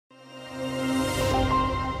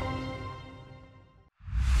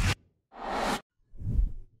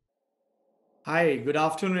Hi, good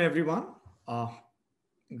afternoon, everyone. Uh,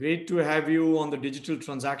 Great to have you on the digital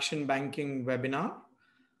transaction banking webinar.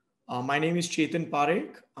 My name is Chetan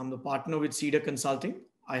Parekh. I'm the partner with Cedar Consulting.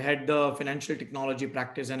 I head the financial technology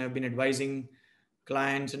practice and have been advising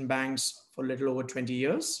clients and banks for a little over 20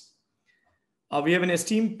 years. We have an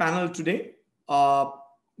esteemed panel today.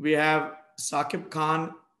 We have Saqib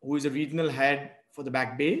Khan, who is a regional head for the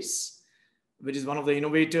Backbase, which is one of the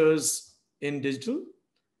innovators in digital.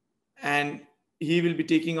 And he will be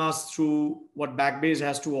taking us through what Backbase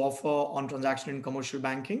has to offer on transaction and commercial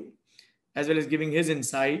banking, as well as giving his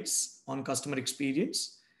insights on customer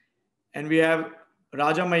experience. And we have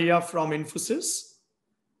Maiya from Infosys,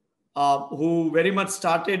 who very much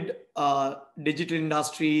started digital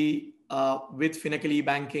industry with Finacle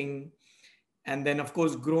e-banking, and then of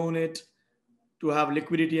course grown it to have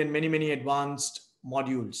liquidity and many advanced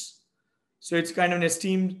modules. So it's kind of an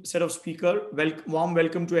esteemed set of speaker. Warm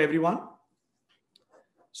welcome to everyone.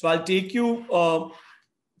 So I'll take you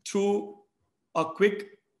through a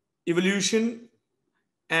quick evolution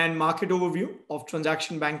and market overview of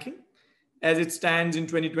transaction banking as it stands in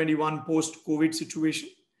 2021 post-COVID situation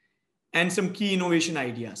and some key innovation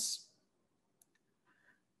ideas.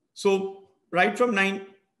 So right from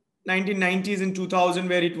 1990s and 2000,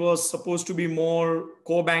 where it was supposed to be more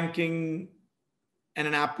core banking and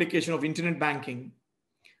an application of internet banking,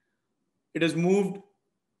 it has moved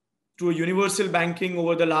to a universal banking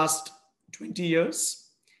over the last 20 years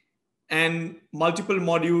and multiple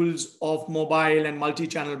modules of mobile and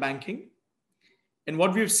multi-channel banking. And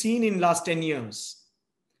what we've seen in last 10 years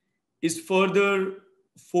is further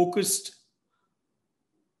focused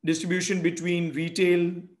distribution between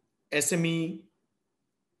retail, SME,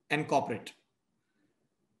 and corporate.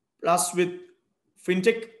 Plus with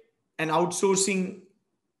FinTech and outsourcing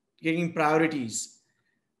taking priorities,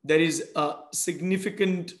 there is a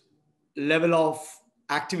significant level of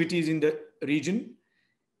activities in the region,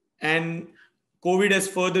 and COVID has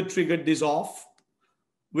further triggered this off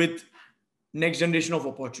with next generation of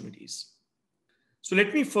opportunities. So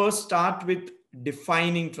let me first start with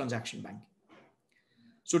defining transaction banking.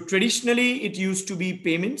 So traditionally, it used to be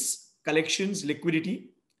payments, collections, liquidity,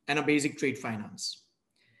 and a basic trade finance.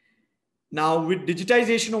 Now with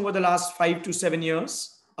digitization over the last 5 to 7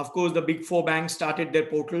 years, of course, the big four banks started their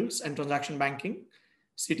portals and transaction banking.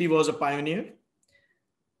 Citi was a pioneer.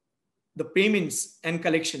 The payments and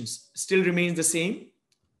collections still remains the same,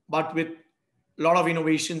 but with a lot of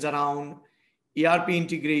innovations around ERP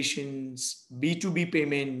integrations, B2B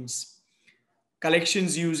payments,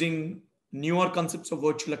 collections using newer concepts of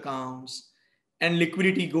virtual accounts, and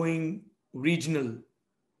liquidity going regional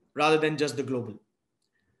rather than just the global.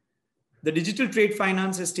 The digital trade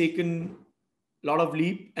finance has taken a lot of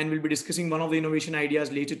leap, and we'll be discussing one of the innovation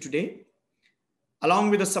ideas later today,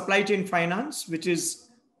 along with the supply chain finance, which is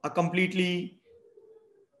a completely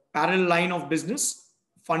parallel line of business,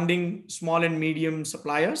 funding small and medium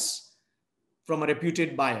suppliers from a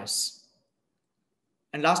reputed buyers.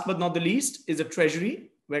 And last but not the least is the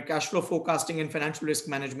treasury, where cash flow forecasting and financial risk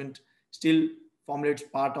management still formulates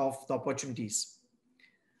part of the opportunities.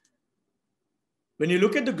 When you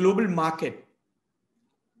look at the global market,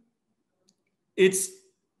 it's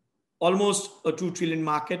almost a 2 trillion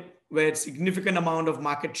market where a significant amount of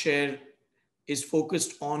market share is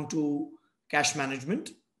focused onto cash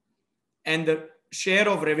management, and the share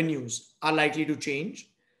of revenues are likely to change,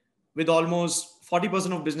 with almost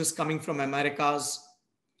 40% of business coming from Americas,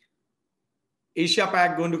 Asia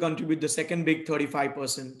Pac going to contribute the second big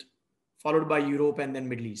 35%, followed by Europe and then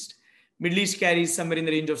Middle East. Middle East carries somewhere in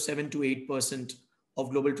the range of 7 to 8% of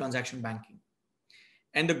global transaction banking.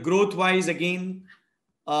 And the growth wise, again,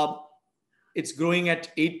 it's growing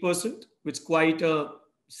at 8%, which is quite a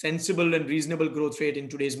sensible and reasonable growth rate in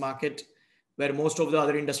today's market, where most of the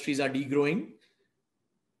other industries are degrowing.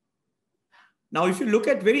 Now, if you look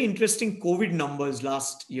at very interesting COVID numbers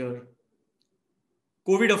last year,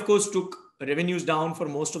 COVID, of course, took revenues down for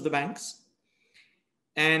most of the banks.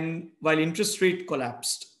 And while interest rate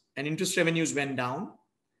collapsed and interest revenues went down,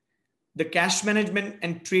 the cash management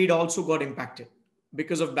and trade also got impacted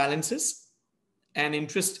because of balances and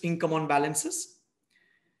interest income on balances,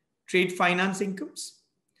 trade finance incomes,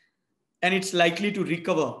 and it's likely to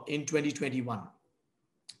recover in 2021.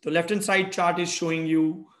 The left-hand side chart is showing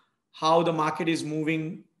you how the market is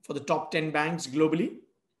moving for the top 10 banks globally.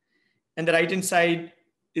 And the right-hand side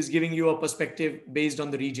is giving you a perspective based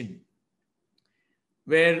on the region,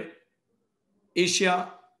 where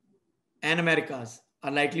Asia and Americas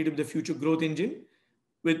are likely to be the future growth engine,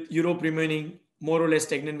 with Europe remaining more or less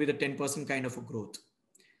stagnant with a 10% kind of a growth.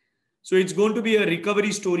 So it's going to be a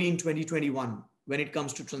recovery story in 2021 when it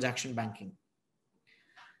comes to transaction banking.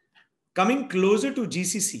 Coming closer to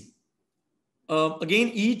GCC, again,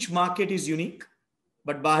 each market is unique,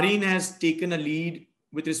 but Bahrain has taken a lead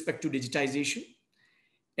with respect to digitization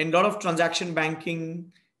and a lot of transaction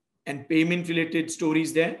banking and payment related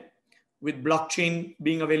stories there, with blockchain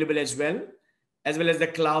being available as well as the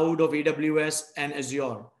cloud of AWS and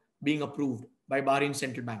Azure being approved by Bahrain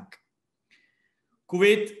Central Bank.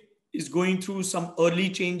 Kuwait is going through some early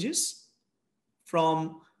changes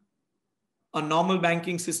from a normal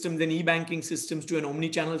banking system, then e-banking systems to an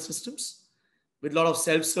omni-channel systems with a lot of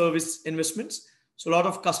self-service investments. So a lot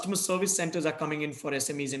of customer service centers are coming in for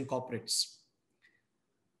SMEs and corporates.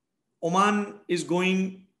 Oman is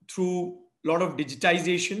going through a lot of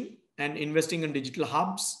digitization and investing in digital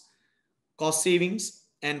hubs, cost savings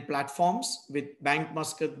and platforms with Bank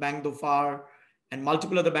Muscat, Bank Dhofar, and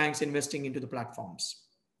multiple other banks investing into the platforms.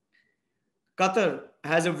 Qatar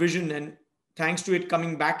has a vision, and thanks to it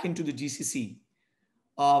coming back into the GCC,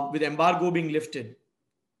 with embargo being lifted,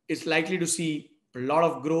 it's likely to see a lot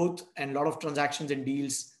of growth and a lot of transactions and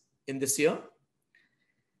deals in this year.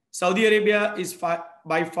 Saudi Arabia is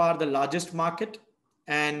by far the largest market,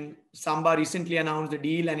 and Samba recently announced the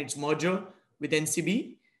deal and its merger with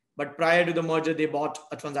NCB. But prior to the merger, they bought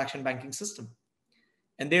a transaction banking system,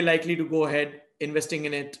 and they're likely to go ahead investing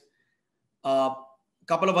in it. A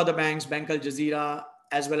couple of other banks, Bank Al Jazeera,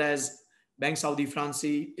 as well as Bank Saudi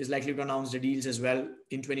Fransi, is likely to announce the deals as well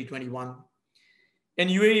in 2021. And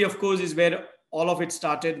UAE, of course, is where all of it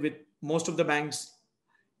started, with most of the banks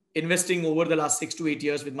investing over the last 6 to 8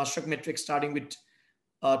 years, with Mashreq Metrics starting with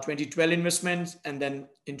 2012 investments. And then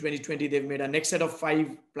in 2020, they've made a next set of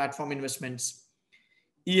 5 platform investments.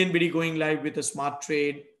 ENBD going live with a smart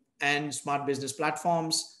trade and smart business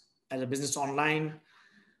platforms as a business online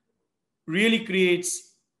really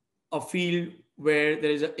creates a field where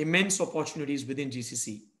there is immense opportunities within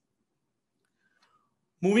GCC.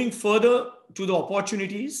 Moving further to the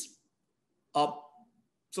opportunities,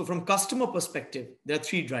 so from customer perspective, there are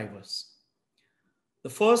 3 drivers. The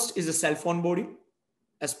first is the self-onboarding,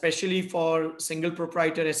 especially for single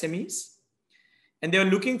proprietor SMEs. And they're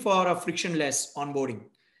looking for a frictionless onboarding,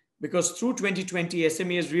 because through 2020,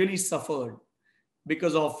 SME has really suffered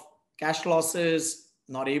because of cash losses,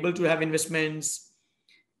 not able to have investments,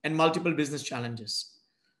 and multiple business challenges.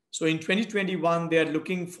 So in 2021, they are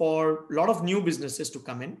looking for a lot of new businesses to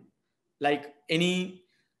come in, like any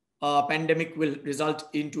pandemic will result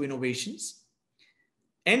into innovations.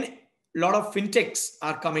 And a lot of fintechs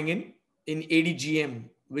are coming in ADGM,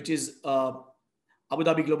 which is Abu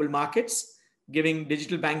Dhabi Global Markets, giving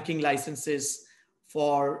digital banking licenses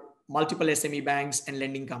for multiple SME banks and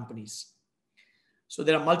lending companies. So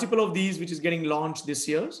there are multiple of these which is getting launched this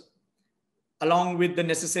year, along with the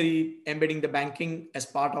necessary embedding the banking as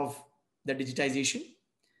part of the digitization.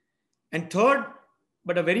 And third,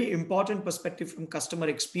 but a very important perspective from customer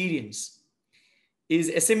experience, is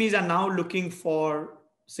SMEs are now looking for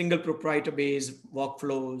single proprietor based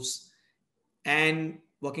workflows and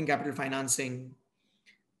working capital financing,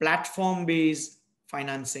 platform based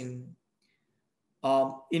financing,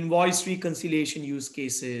 invoice reconciliation use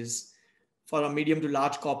cases for a medium to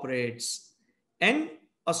large corporates, and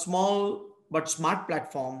a small but smart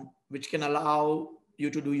platform which can allow you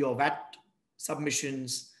to do your VAT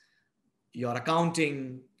submissions, your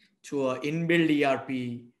accounting, to an inbuilt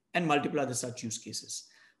ERP, and multiple other such use cases.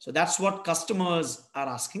 So that's what customers are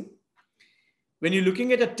asking. When you're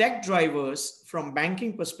looking at the tech drivers from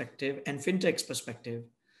banking perspective and fintech's perspective,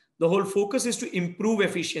 the whole focus is to improve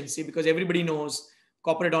efficiency, because everybody knows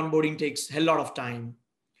corporate onboarding takes a hell lot of time.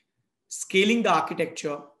 Scaling the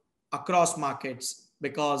architecture across markets,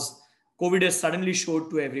 because COVID has suddenly showed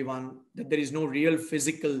to everyone that there is no real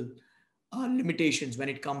physical limitations when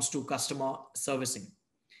it comes to customer servicing.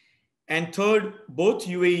 And third, both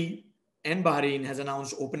UAE and Bahrain has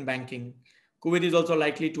announced open banking. Kuwait is also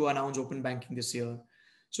likely to announce open banking this year.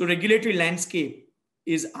 So regulatory landscape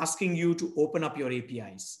is asking you to open up your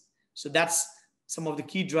APIs. So that's some of the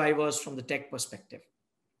key drivers from the tech perspective.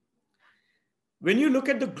 When you look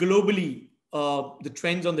at the globally, the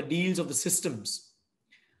trends on the deals of the systems,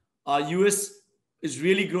 US is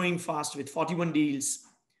really growing fast with 41 deals,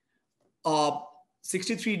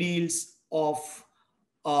 63 deals of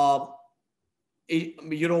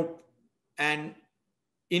Europe, and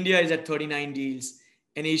India is at 39 deals,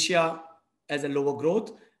 and Asia has a lower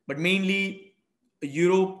growth, but mainly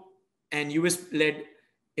Europe and US-led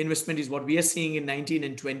investment is what we are seeing in 19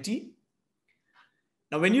 and 20.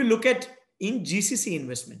 Now, when you look at in GCC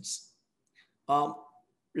investments,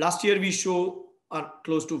 last year we show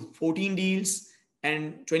close to 14 deals,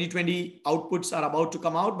 and 2020 outputs are about to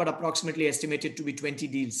come out, but approximately estimated to be 20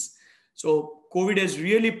 deals. So COVID has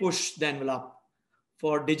really pushed the envelope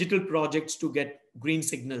for digital projects to get green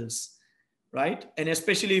signals, right? And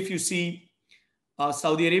especially if you see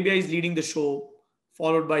Saudi Arabia is leading the show,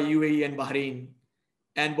 followed by UAE and Bahrain.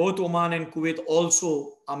 And both Oman and Kuwait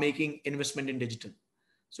also are making investment in digital.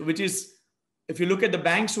 So which is, if you look at the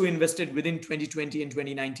banks who invested within 2020 and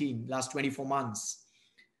 2019, last 24 months,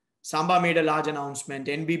 Samba made a large announcement,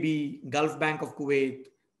 NBB, Gulf Bank of Kuwait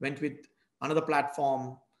went with another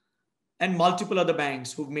platform, and multiple other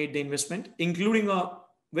banks who've made the investment, including a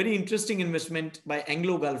very interesting investment by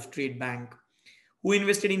Anglo Gulf Trade Bank, who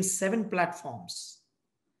invested in 7 platforms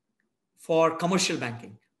for commercial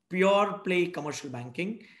banking, pure play commercial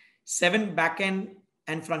banking, 7 back-end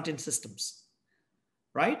and front-end systems,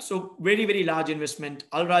 right? So very, very large investment.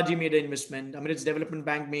 Al Raji made an investment. Emirates Development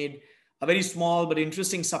Bank made a very small but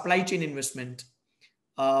interesting supply chain investment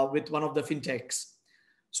with one of the FinTechs.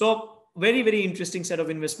 So very, very interesting set of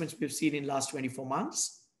investments we've seen in last 24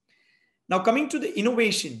 months. Now coming to the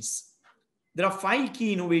innovations, there are 5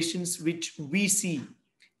 key innovations which we see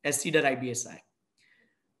as CedarIBSI.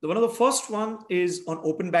 One of the first one is on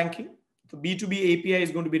open banking. The B2B API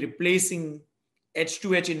is going to be replacing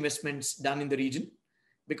H2H investments done in the region,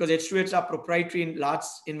 because H2H are proprietary in large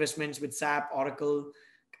investments with SAP, Oracle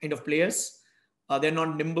kind of players. They're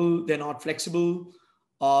not nimble, they're not flexible.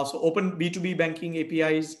 So open B2B banking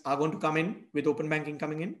APIs are going to come in with open banking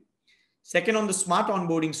coming in. Second, on the smart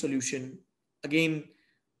onboarding solution, again,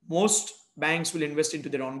 most banks will invest into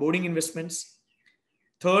their onboarding investments.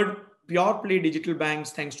 Third, pure play digital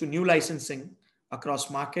banks thanks to new licensing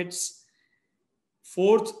across markets.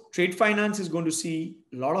 Fourth, trade finance is going to see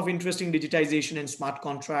a lot of interesting digitization and smart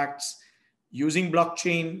contracts using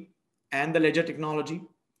blockchain and the ledger technology.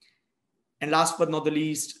 And last but not the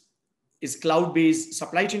least is cloud-based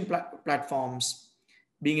supply chain platforms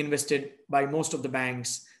being invested by most of the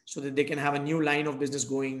banks so that they can have a new line of business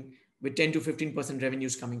going with 10 to 15%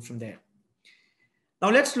 revenues coming from there. Now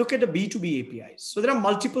let's look at the B2B APIs. So there are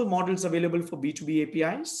multiple models available for B2B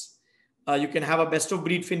APIs. You can have a best of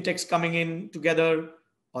breed fintechs coming in together,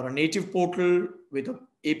 or a native portal with an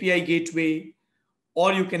API gateway,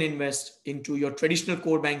 or you can invest into your traditional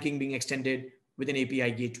core banking being extended with an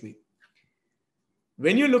API gateway.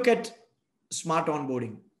 When you look at smart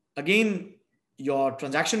onboarding, again, your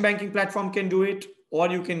transaction banking platform can do it, or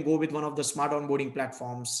you can go with one of the smart onboarding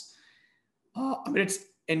platforms. Emirates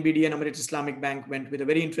NBD and Emirates Islamic Bank went with a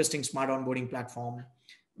very interesting smart onboarding platform,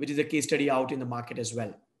 which is a case study out in the market as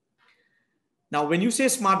well. Now, when you say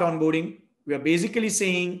smart onboarding, we are basically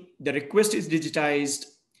saying the request is digitized,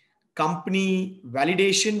 company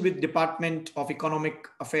validation with Department of Economic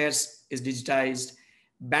Affairs is digitized,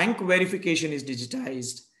 bank verification is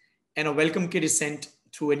digitized, and a welcome kit is sent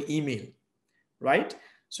through an email, right?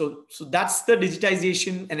 So that's the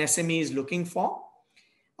digitization an SME is looking for.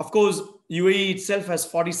 Of course, UAE itself has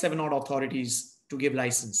 47 odd authorities to give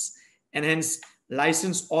license, and hence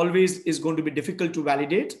license always is going to be difficult to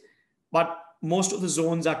validate, but most of the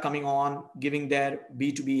zones are coming on giving their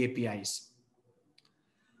B2B APIs.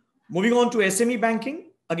 Moving on to SME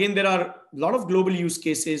banking, again, there are a lot of global use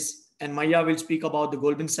cases, and Maiya will speak about the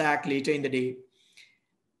Goldman Sachs later in the day.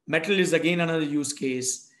 Metal is again another use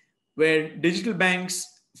case where digital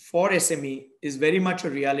banks for SME is very much a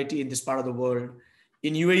reality in this part of the world.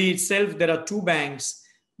 In UAE itself, there are 2 banks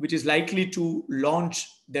which is likely to launch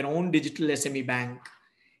their own digital SME bank.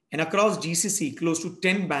 And across GCC, close to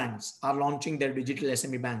 10 banks are launching their digital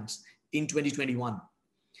SME banks in 2021.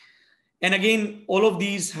 And again, all of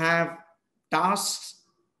these have tasks,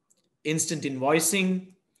 instant invoicing,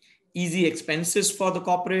 easy expenses for the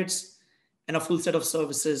corporates, and a full set of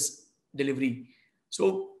services delivery.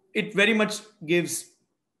 So it very much gives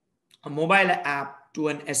a mobile app to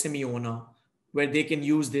an SME owner where they can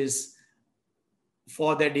use this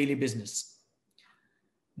for their daily business.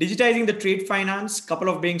 Digitizing the trade finance, couple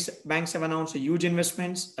of banks have announced a huge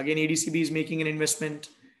investments. Again, ADCB is making an investment.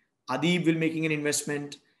 Adib will making an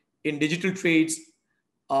investment in digital trades.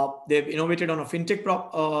 They've innovated on a fintech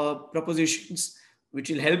propositions, which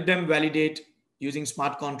will help them validate using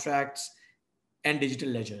smart contracts and digital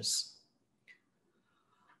ledgers.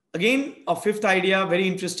 Again, a fifth idea, very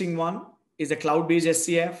interesting one, is a cloud-based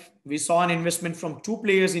SCF. We saw an investment from 2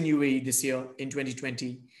 players in UAE this year in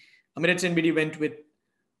 2020. Emirates NBD went with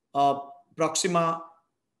Proxima,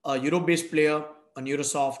 a Europe-based player, a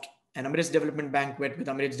Neurosoft, and Emirates Development Bank went with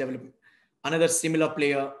Emirates Development, another similar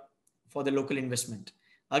player for the local investment.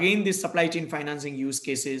 Again, these supply chain financing use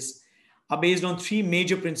cases are based on 3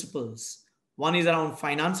 major principles. One is around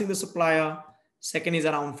financing the supplier, second is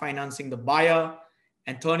around financing the buyer,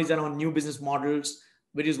 and third is around new business models,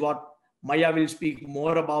 which is what Maya will speak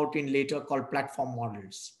more about in later, called platform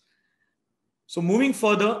models. So moving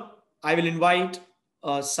further, I will invite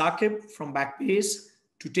Saqib from Backbase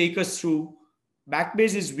to take us through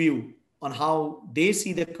Backbase's view on how they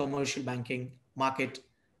see the commercial banking market.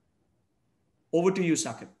 Over to you,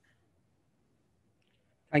 Saqib.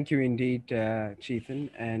 Thank you indeed, Chetan,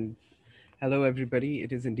 and hello everybody.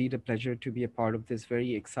 It is indeed a pleasure to be a part of this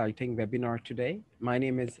very exciting webinar today. My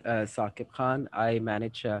name is Saqib Khan. I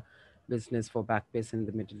manage business for Backbase in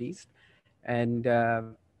the Middle East, and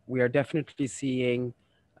we are definitely seeing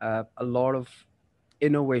a lot of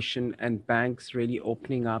innovation and banks really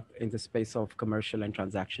opening up in the space of commercial and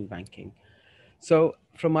transaction banking. So,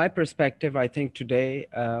 from my perspective, I think today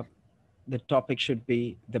the topic should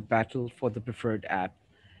be the battle for the preferred app,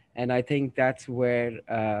 and I think that's where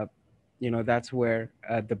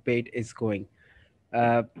the debate is going.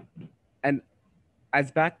 Uh, and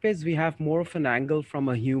as Backbase, we have more of an angle from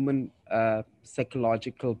a human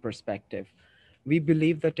psychological perspective. We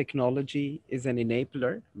believe that technology is an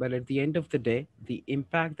enabler, but at the end of the day, the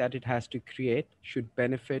impact that it has to create should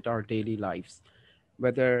benefit our daily lives,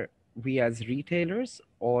 whether we as retailers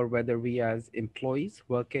or whether we as employees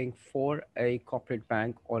working for a corporate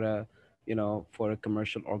bank or for a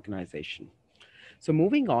commercial organization. So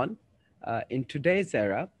moving on, in today's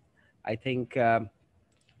era, I think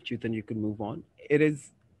Chetan, you can move on. It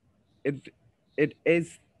it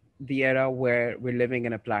is the era where we're living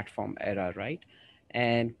in a platform era, right?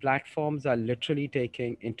 And platforms are literally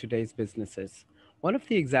taking in today's businesses. One of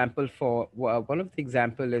the example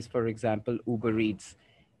is, for example, Uber Eats.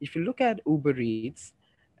 If you look at Uber Eats,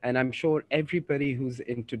 and I'm sure everybody who's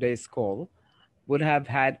in today's call would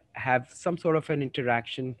have some sort of an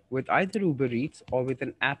interaction with either Uber Eats or with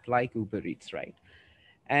an app like Uber Eats, right?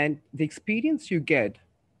 And the experience you get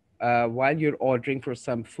while you're ordering for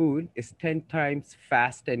some food is 10 times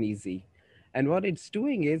fast and easy. And what it's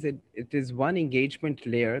doing is it is one engagement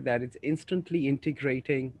layer that is instantly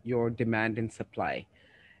integrating your demand and supply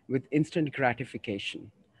with instant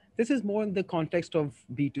gratification. This is more in the context of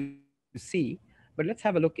B2C, but let's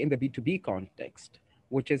have a look in the B2B context,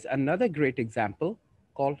 which is another great example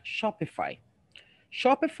called Shopify.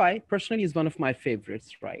 Shopify personally is one of my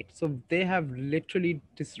favorites, right? So they have literally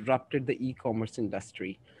disrupted the e-commerce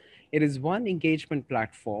industry. It is one engagement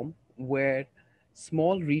platform where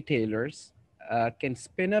small retailers can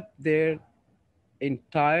spin up their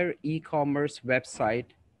entire e-commerce website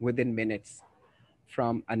within minutes,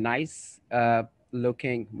 from a nice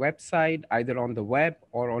looking website either on the web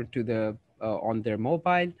or on their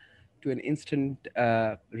mobile, to an instant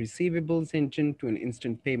receivables engine, to an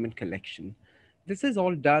instant payment collection. This is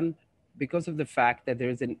all done because of the fact that there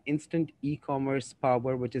is an instant e-commerce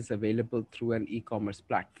power which is available through an e-commerce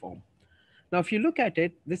platform. Now, if you look at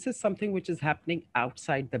it, this is something which is happening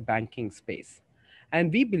outside the banking space.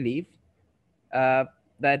 And we believe uh,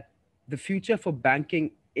 that the future for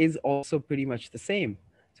banking is also pretty much the same.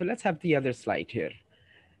 So let's have the other slide here.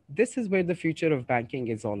 This is where the future of banking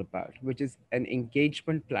is all about, which is an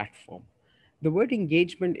engagement platform. The word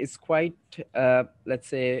engagement is quite, let's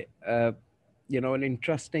say, an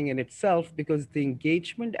interesting in itself, because the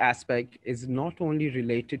engagement aspect is not only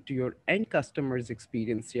related to your end customer's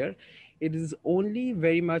experience here, it is only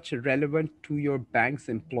very much relevant to your bank's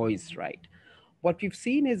employees, right? What we've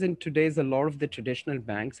seen is in today's a lot of the traditional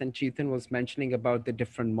banks, and Chetan was mentioning about the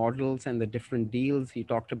different models and the different deals. He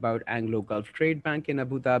talked about Anglo Gulf Trade Bank in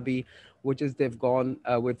Abu Dhabi, which is they've gone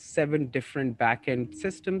with 7 different back-end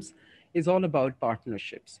systems, is all about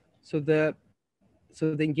partnerships. So the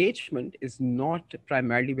engagement is not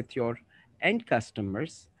primarily with your end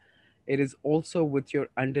customers, it is also with your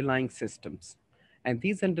underlying systems. And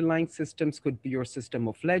these underlying systems could be your system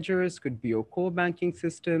of ledgers, could be your core banking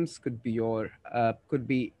systems, could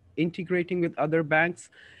be integrating with other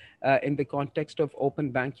banks in the context of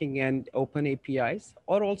open banking and open APIs,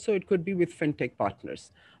 or also it could be with fintech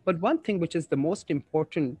partners. But one thing which is the most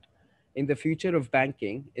important in the future of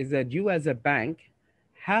banking is that you as a bank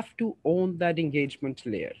have to own that engagement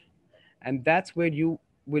layer. And that's where you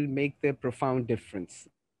will make the profound difference.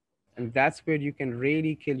 And that's where you can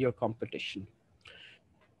really kill your competition.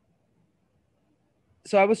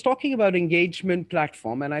 So I was talking about engagement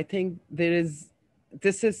platform, and I think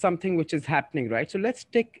this is something which is happening, right? So let's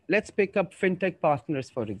pick up fintech partners,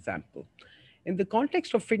 for example. In the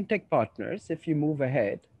context of fintech partners, if you move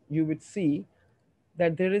ahead, you would see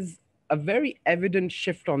that there is a very evident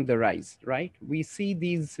shift on the rise, right? We see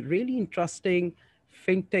these really interesting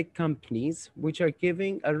fintech companies which are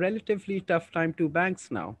giving a relatively tough time to banks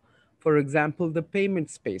now. For example, the payment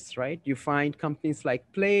space, right? You find companies like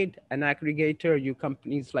Plaid, an aggregator, you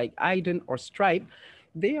companies like Iden or Stripe,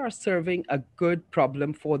 they are serving a good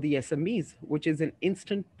problem for the SMEs, which is an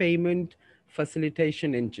instant payment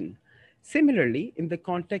facilitation engine. Similarly, in the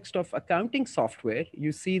context of accounting software,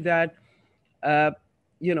 you see that uh,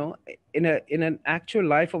 in an actual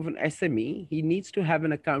life of an SME, he needs to have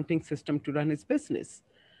an accounting system to run his business.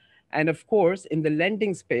 And of course, in the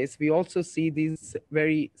lending space, we also see these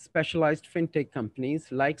very specialized fintech companies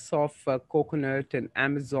like Coconut and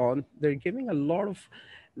Amazon. They're giving a lot of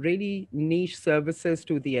really niche services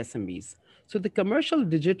to the SMEs. So the commercial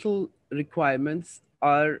digital requirements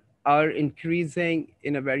are increasing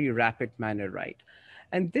in a very rapid manner, right?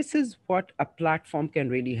 And this is what a platform can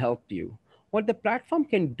really help you. What the platform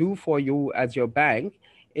can do for you as your bank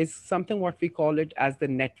is something what we call it as the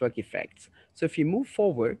network effects. So if you move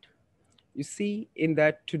forward, you see in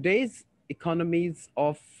that today's economies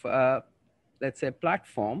of let's say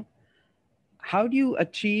platform, how do you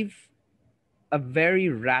achieve a very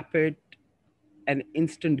rapid and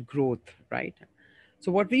instant growth, right?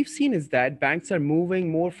 So what we've seen is that banks are moving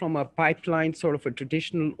more from a pipeline, sort of a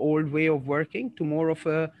traditional old way of working, to more of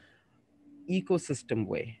a ecosystem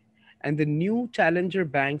way. And the new challenger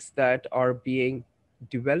banks that are being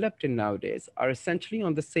developed in nowadays are essentially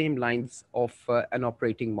on the same lines of an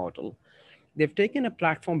operating model. They've taken a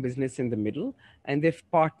platform business in the middle, and they've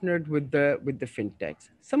partnered with the fintechs.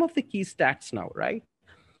 Some of the key stats now, right?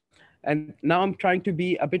 And now I'm trying to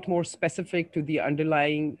be a bit more specific to the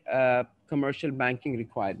underlying commercial banking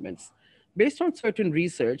requirements. Based on certain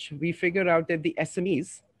research, we figured out that the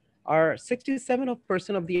SMEs are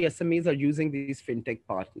 67% of the SMEs are using these fintech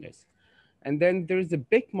partners. And then there is a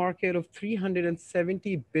big market of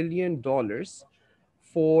 $370 billion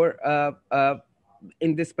for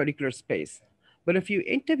in this particular space. But if you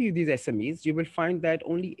interview these SMEs, you will find that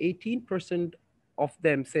only 18% of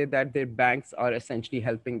them say that their banks are essentially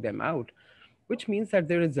helping them out, which means that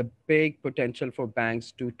there is a big potential for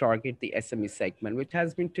banks to target the SME segment, which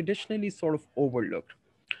has been traditionally sort of overlooked.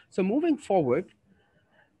 So moving forward,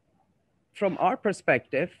 from our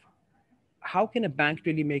perspective, how can a bank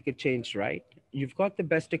really make a change, right? You've got the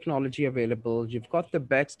best technology available, you've got the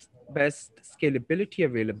best scalability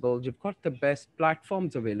available, you've got the best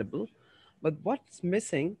platforms available, but what's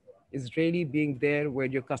missing is really being there where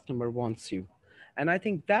your customer wants you. And I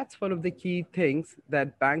think that's one of the key things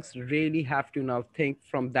that banks really have to now think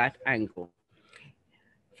from that angle.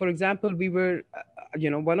 For example, we were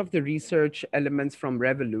one of the research elements from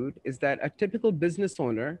Revolut is that a typical business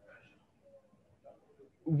owner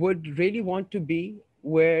would really want to be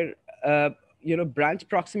where branch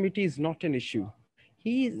proximity is not an issue.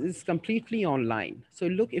 He is completely online. So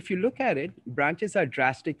look, if you look at it, branches are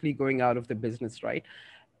drastically going out of the business, right?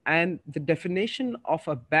 And the definition of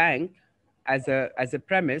a bank as a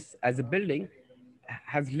premise, as a building,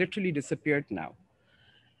 has literally disappeared now.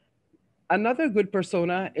 Another good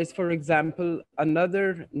persona is, for example,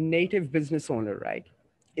 another native business owner, right?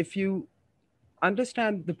 If you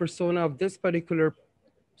understand the persona of this particular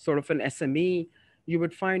sort of an SME, you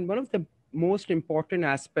would find one of the most important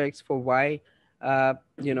aspects for why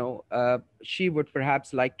she would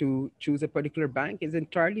perhaps like to choose a particular bank is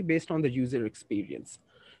entirely based on the user experience.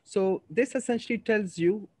 So this essentially tells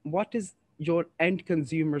you what is your end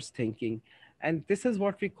consumers thinking, and this is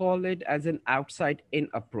what we call it as an outside in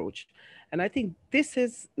approach. And I think this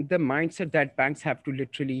is the mindset that banks have to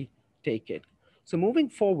literally take it. So moving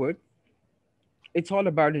forward, it's all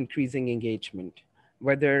about increasing engagement,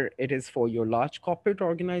 whether it is for your large corporate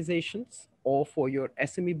organizations or for your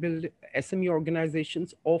SME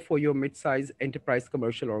organizations or for your mid-sized enterprise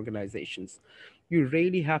commercial organizations. You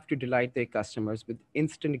really have to delight their customers with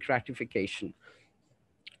instant gratification.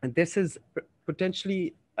 And this is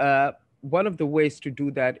potentially one of the ways to do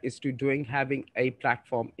that is to doing having a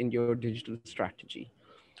platform in your digital strategy.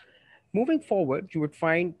 Moving forward, you would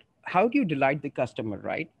find, how do you delight the customer,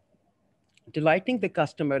 right? Delighting the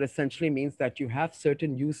customer essentially means that you have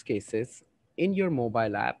certain use cases in your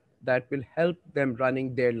mobile app that will help them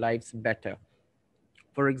running their lives better.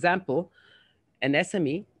 For example, an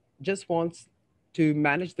SME just wants to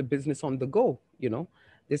manage the business on the go.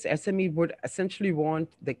 This SME would essentially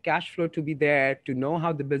want the cash flow to be there to know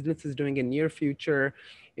how the business is doing in near future.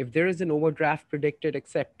 If there is an overdraft predicted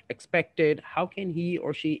except expected, how can he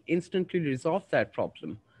or she instantly resolve that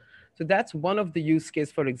problem? So that's one of the use case,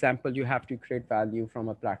 for example, you have to create value from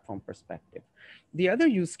a platform perspective. The other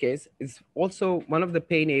use case is also one of the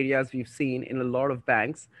pain areas we've seen in a lot of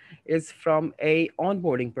banks is from a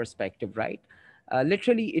onboarding perspective, right?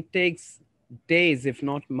 Literally, it takes days, if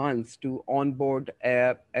not months, to onboard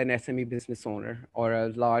an SME business owner or a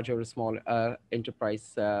large or a small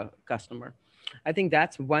enterprise customer. I think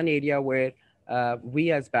that's one area where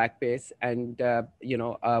we as Backbase, and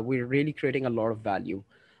we're really creating a lot of value.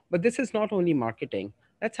 But this is not only marketing.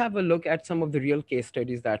 Let's have a look at some of the real case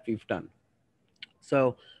studies that we've done.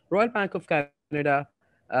 So, Royal Bank of Canada,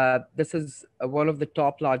 this is one of the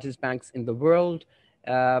top largest banks in the world,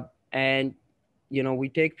 uh, and we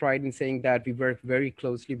take pride in saying that we work very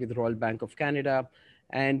closely with Royal Bank of Canada.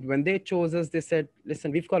 And when they chose us, they said,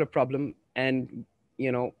 "Listen, we've got a problem, and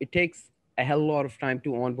it takes a hell lot of time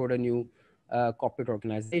to onboard a new corporate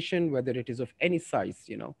organization, whether it is of any size,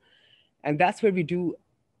 and that's where we do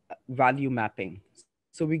value mapping.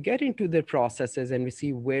 So we get into the processes and we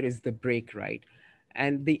see where is the break, right?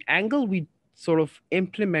 And the angle we sort of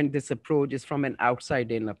implement this approach is from an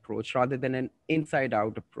outside in approach rather than an inside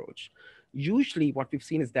out approach. Usually, what we've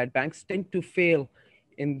seen is that banks tend to fail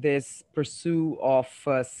in this pursuit of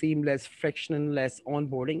seamless, frictionless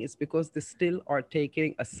onboarding is because they still are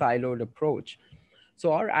taking a siloed approach.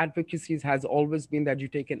 So our advocacy has always been that you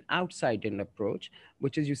take an outside-in approach,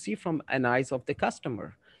 which is you see from an eyes of the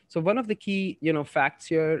customer. So one of the key, facts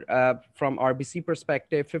here from RBC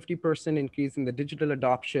perspective, 50% increase in the digital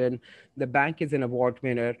adoption. The bank is an award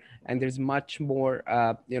winner, and there's much more.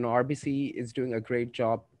 RBC is doing a great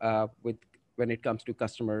job with when it comes to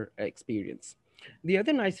customer experience. The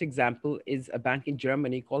other nice example is a bank in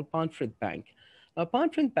Germany called Panfred Bank. Now,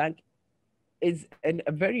 Panfred Bank is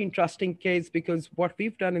a very interesting case because what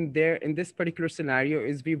we've done in this particular scenario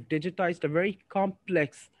is we've digitized a very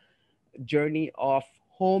complex journey of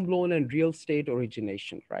home loan and real estate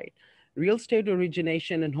origination, right? Real estate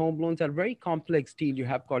origination and home loans are very complex deal. You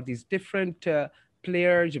have got these different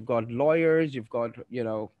players, you've got lawyers, you've got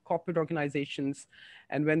corporate organizations,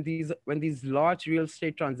 and when these large real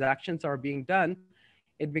estate transactions are being done,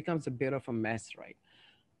 it becomes a bit of a mess, right?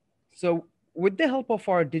 So with the help of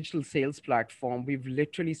our digital sales platform, we've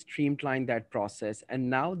literally streamlined that process. And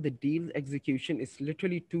now the deal execution is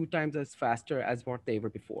literally 2 times as faster as what they were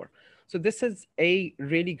before. So this is a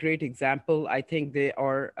really great example. I think they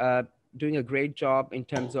are doing a great job in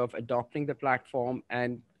terms of adopting the platform,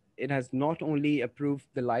 and it has not only improved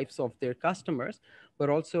the lives of their customers, but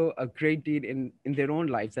also a great deal in their own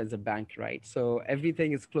lives as a bank, right? So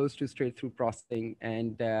everything is close to straight through processing,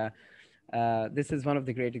 and this is one of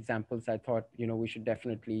the great examples I thought we should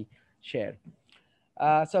definitely share.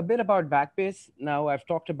 So a bit about Backbase. Now I've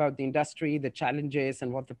talked about the industry, the challenges,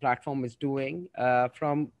 and what the platform is doing.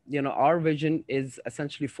 From our vision is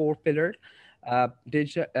essentially four pillars.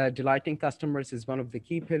 Delighting customers is one of the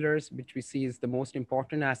key pillars, which we see is the most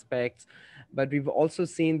important aspects. But we've also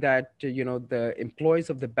seen that the employees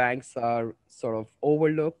of the banks are sort of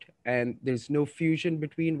overlooked, and there's no fusion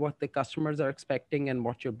between what the customers are expecting and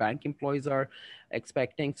what your bank employees are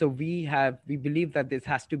expecting. So we believe that this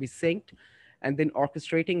has to be synced. And then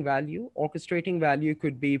orchestrating value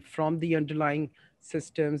could be from the underlying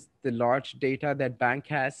systems, the large data that bank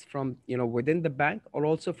has from within the bank, or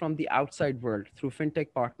also from the outside world through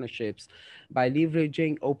fintech partnerships, by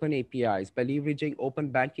leveraging open APIs, by leveraging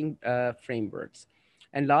open banking frameworks.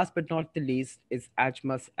 And last but not the least is as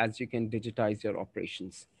much as you can digitize your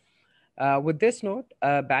operations. With this note,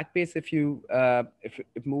 Backbase, if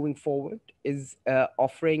moving forward, is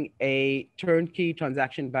offering a turnkey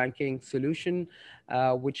transaction banking solution,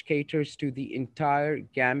 which caters to the entire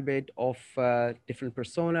gambit of different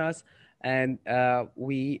personas, and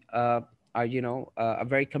we are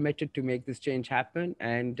very committed to make this change happen.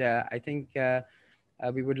 And I think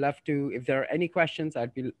we would love to, if there are any questions,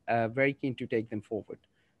 I'd be very keen to take them forward.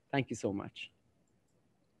 Thank you so much.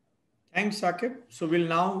 Thanks, Saqib. So we'll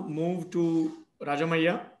now move to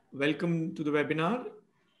Maiya. Welcome to the webinar.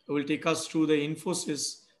 Who will take us through the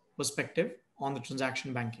Infosys perspective on the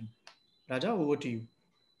transaction banking. Raja, over to you.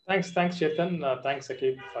 Thanks, Chetan. Thanks,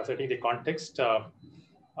 Saqib, for setting the context.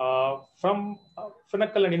 From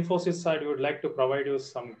Finacle and Infosys side, we would like to provide you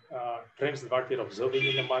some trends that we're observing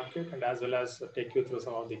in the market, and as well as take you through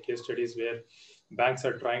some of the case studies where banks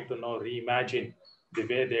are trying to now reimagine the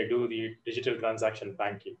way they do the digital transaction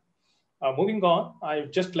banking. Moving on,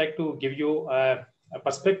 I'd just like to give you a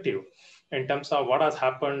perspective in terms of what has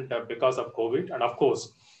happened because of COVID. And of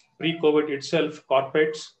course, pre-COVID itself,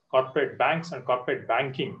 corporate banks and corporate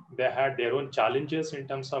banking, they had their own challenges in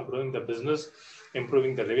terms of growing the business,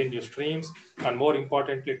 improving the revenue streams, and more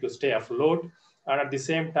importantly, to stay afloat, and at the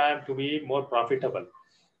same time, to be more profitable.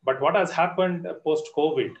 But what has happened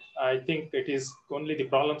post-COVID, I think it is only the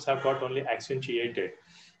problems have got only accentuated.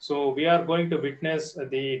 So we are going to witness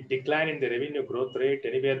the decline in the revenue growth rate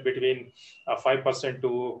anywhere between 5%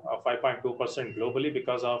 to 5.2% globally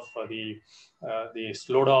because of the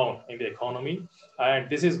slowdown in the economy. And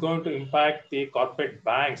this is going to impact the corporate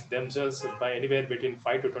banks themselves by anywhere between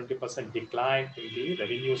 5 to 20% decline in the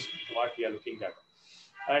revenues, what we are looking at.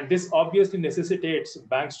 And this obviously necessitates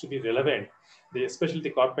banks to be relevant, especially the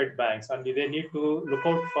corporate banks, and they need to look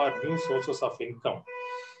out for new sources of income.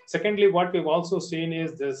 Secondly, what we've also seen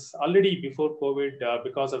is this already before COVID,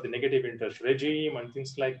 because of the negative interest regime and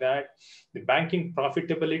things like that, the banking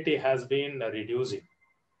profitability has been reducing.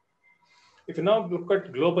 If you now look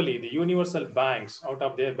at globally, the universal banks out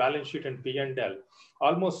of their balance sheet and P&L,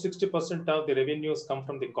 almost 60% of the revenues come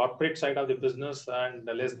from the corporate side of the business, and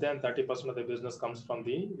less than 30% of the business comes from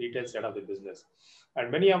the retail side of the business. And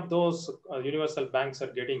many of those universal banks are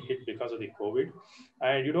getting hit because of the COVID,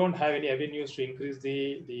 and you don't have any avenues to increase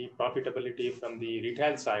the profitability from the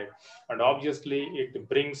retail side. And obviously it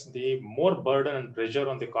brings the more burden and pressure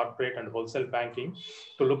on the corporate and wholesale banking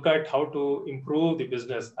to look at how to improve the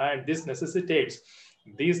business. And this necessitates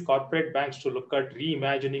these corporate banks to look at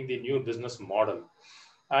reimagining the new business model.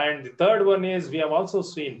 And the third one is, we have also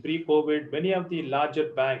seen pre-COVID, many of the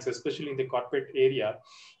larger banks, especially in the corporate area,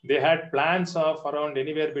 they had plans of around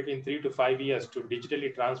anywhere between 3 to 5 years to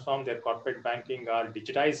digitally transform their corporate banking or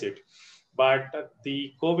digitize it. But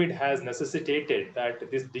the COVID has necessitated that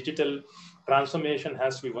this digital transformation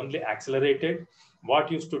has to be only accelerated.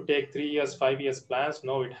 What used to take 3 years, 5 years plans,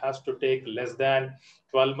 now it has to take less than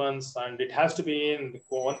 12 months, and it has to be in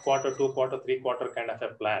 1 quarter, 2 quarter, 3 quarter kind of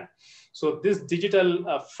a plan. So this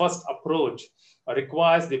digital first approach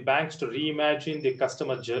requires the banks to reimagine the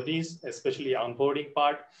customer journeys, especially onboarding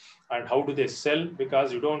part, and how do they sell,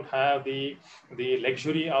 because you don't have the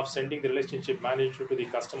luxury of sending the relationship manager to the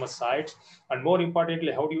customer sites. And more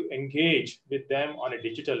importantly, how do you engage with them on a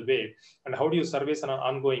digital way, and how do you service on an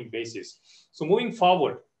ongoing basis? So moving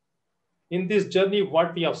forward, in this journey,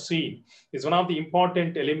 what we have seen is one of the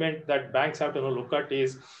important elements that banks have to look at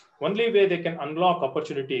is only way they can unlock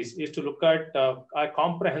opportunities is to look at a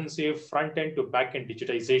comprehensive front-end to back-end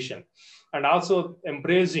digitization, and also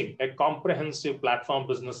embracing a comprehensive platform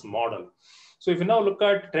business model. So if you now look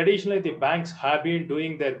at, traditionally, the banks have been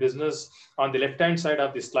doing their business on the left-hand side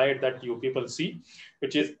of the slide that you people see,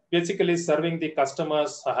 which is basically serving the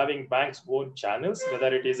customers, having banks' own channels,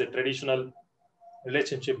 whether it is a traditional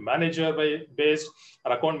relationship manager based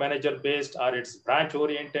or account manager based, or it's branch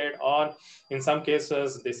oriented, or in some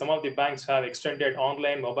cases some of the banks have extended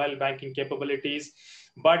online mobile banking capabilities.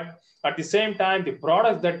 But at the same time, the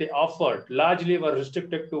products that they offered largely were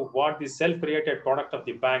restricted to what the self-created product of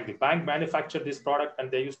the bank. The bank manufactured this product and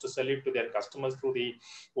they used to sell it to their customers through the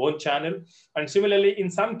own channel. And similarly, in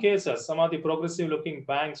some cases, some of the progressive looking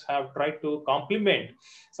banks have tried to complement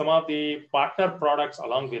some of the partner products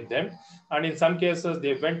along with them. And in some cases,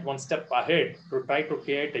 they went one step ahead to try to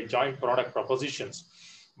create a joint product propositions.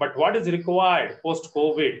 But what is required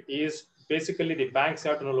post-COVID is basically the banks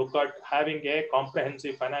have to look at having a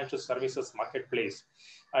comprehensive financial services marketplace.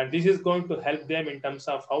 And this is going to help them in terms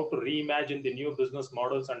of how to reimagine the new business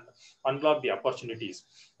models and unlock the opportunities.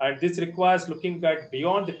 And this requires looking at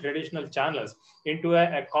beyond the traditional channels into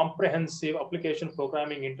a comprehensive application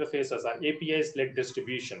programming interfaces or APIs-led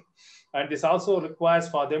distribution. And this also requires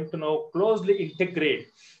for them to now closely integrate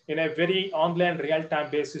in a very online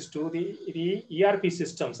real-time basis to the ERP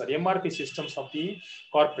systems or MRP systems of the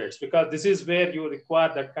corporates, because this is where you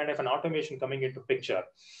require that kind of an automation coming into picture.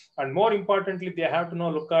 And more importantly, they have to now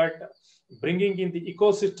look at bringing in the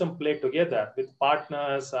ecosystem play together with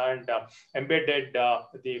partners and embedded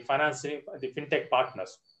the financing, the FinTech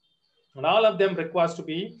partners. And all of them requires to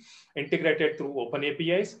be integrated through open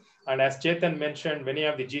APIs. And as Chetan mentioned, many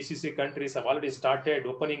of the GCC countries have already started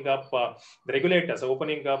opening up, the regulators are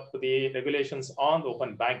opening up the regulations on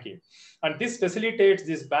open banking. And this facilitates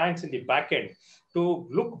these banks in the back end to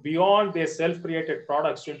look beyond their self-created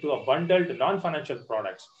products into a bundled non-financial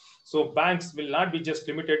products. So banks will not be just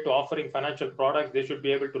limited to offering financial products. They should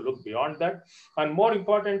be able to look beyond that. And more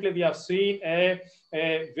importantly, we have seen a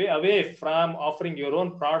way away from offering your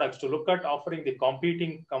own products to look at offering the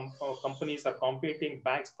competing companies or competing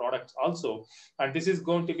banks products also. And this is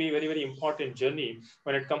going to be a very, very important journey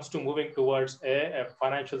when it comes to moving towards a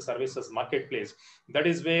financial services marketplace. That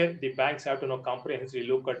is where the banks have to now comprehensively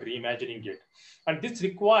look at reimagining it. And this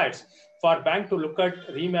requires for bank to look at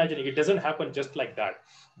reimagining. It doesn't happen just like that.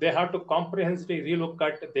 They have to comprehensively relook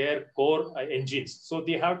at their core engines. So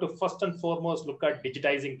they have to first and foremost look at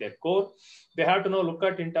digitizing their core. They have to now look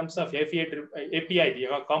at in terms of API, the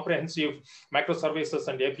comprehensive microservices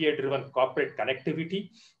and API-driven corporate connectivity,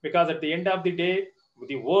 because at the end of the day,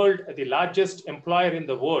 the world, the largest employer in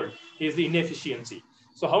the world is the inefficiency.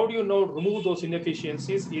 So how do you know remove those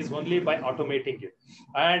inefficiencies is only by automating it.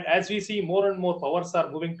 And as we see, more and more powers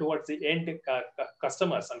are moving towards the end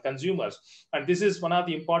customers and consumers. And this is one of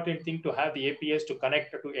the important thing to have the APIs to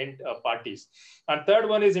connect to end parties. And third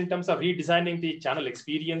one is in terms of redesigning the channel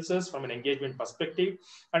experiences from an engagement perspective.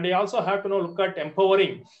 And they also have to look at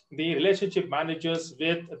empowering the relationship managers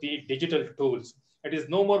with the digital tools. It is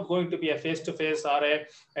no more going to be a face-to-face or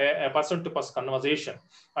a person-to-person conversation.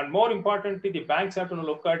 And more importantly, the banks have to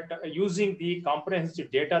look at using the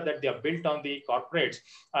comprehensive data that they have built on the corporates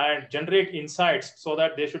and generate insights so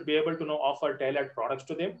that they should be able to offer tailored products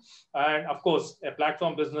to them. And of course, a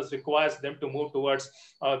platform business requires them to move towards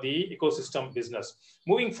the ecosystem business.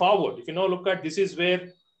 Moving forward, if you look at, this is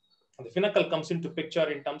where the Finacle comes into picture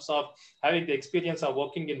in terms of having the experience of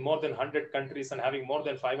working in more than 100 countries and having more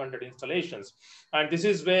than 500 installations. And this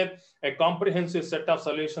is where a comprehensive set of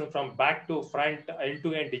solutions from back to front,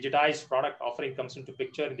 end-to-end digitized product offering comes into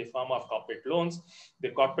picture in the form of corporate loans, the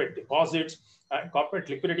corporate deposits, and corporate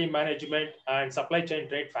liquidity management, and supply chain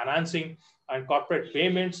trade financing, and corporate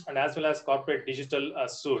payments, and as well as corporate digital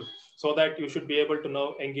suite, so that you should be able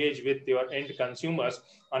to engage with your end consumers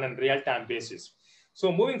on a real-time basis. So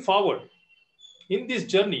moving forward, in this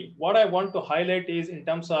journey, what I want to highlight is in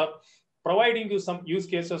terms of providing you some use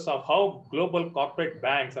cases of how global corporate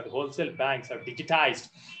banks and wholesale banks have digitized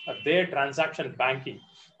their transaction banking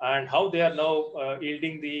and how they are now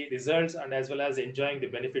yielding the results and as well as enjoying the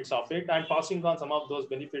benefits of it and passing on some of those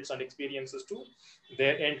benefits and experiences to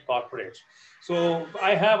their end corporates. So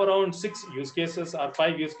I have around 6 use cases or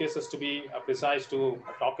 5 use cases to be precise to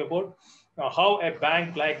talk about. How a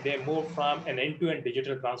bank like they moved from an end-to-end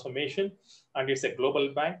digital transformation, and it's a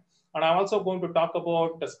global bank. And I'm also going to talk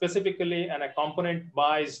about specifically a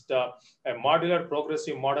component-based a modular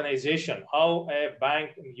progressive modernization, how a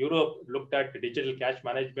bank in Europe looked at digital cash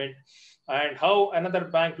management and how another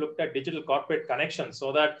bank looked at digital corporate connections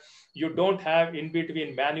so that you don't have in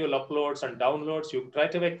between manual uploads and downloads. You try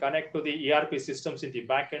to connect to the ERP systems in the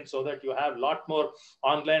backend so that you have a lot more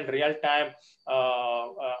online real-time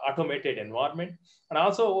automated environment. And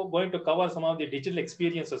also going to cover some of the digital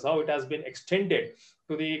experiences, how it has been extended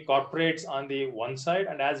to the corporates on the one side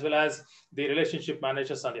and as well as the relationship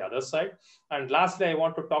managers on the other side. And lastly, I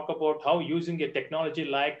want to talk about how using a technology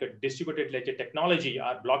like a distributed ledger technology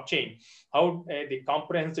or blockchain, how the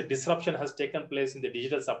comprehensive disruption has taken place in the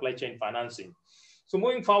digital supply chain financing. So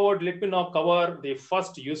moving forward, let me now cover the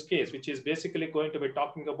first use case, which is basically going to be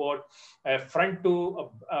talking about front to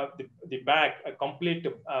the back, a complete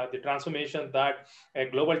the transformation that a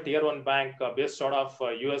global tier 1 bank based out of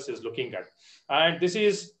US is looking at. And this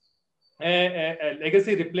is a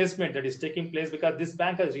legacy replacement that is taking place because this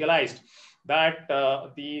bank has realized that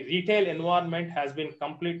the retail environment has been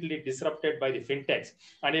completely disrupted by the fintechs,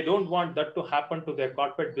 and they don't want that to happen to their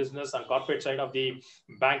corporate business and corporate side of the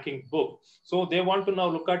banking book. So they want to now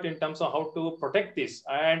look at in terms of how to protect this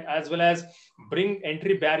and as well as bring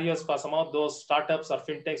entry barriers for some of those startups or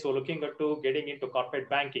fintechs who are looking at to getting into corporate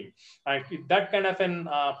banking. And with that kind of an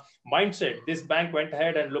mindset, this bank went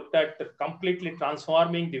ahead and looked at completely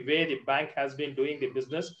transforming the way the bank has been doing the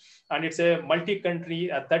business. And it's a multi-country,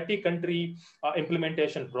 30-country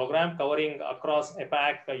implementation program covering across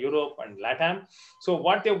APAC, Europe, and LATAM. So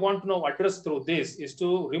what they want to now address through this is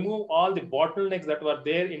to remove all the bottlenecks that were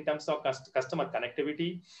there in terms of customer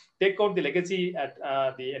connectivity, take out the legacy at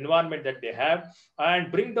the environment that they have,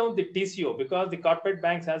 and bring down the TCO, because the corporate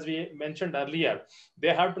banks, as we mentioned earlier,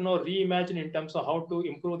 they have to now reimagine in terms of how to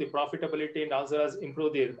improve the profitability and also as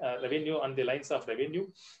improve the revenue and the lines of revenue,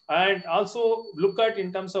 and also look at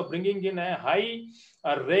in terms of bringing in a high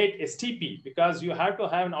rate STP, because you have to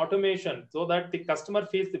have an automation so that the customer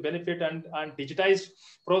feels the benefit, and digitized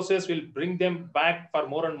process will bring them back for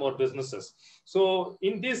more and more businesses. So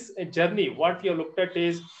in this journey, what we have looked at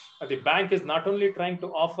is the bank is not only trying to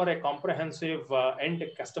offer a comprehensive end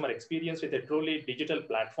customer experience with a truly digital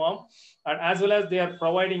platform, and as well as they are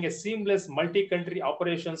providing a seamless multi-country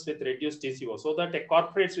operations with reduced TCO, so that a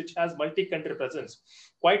corporate which has multi-country presence,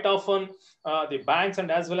 quite often the banks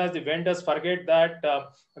and as well as the vendors forget that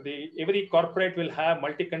every corporate will have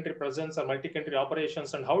multi-country presence or multi-country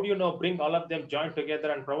operations, and how do you know bring all of them joined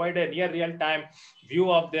together and provide a near real-time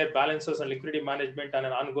view of their balances and liquidity management on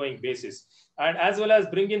an ongoing basis, and as well as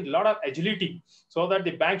bring in a lot of agility so that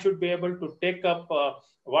the bank should be able to take up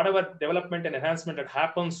whatever development and enhancement that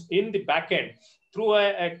happens in the backend through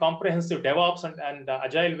a comprehensive DevOps and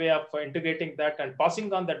agile way of integrating that and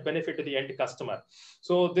passing on that benefit to the end customer.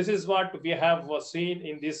 So this is what we have seen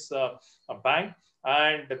in this bank.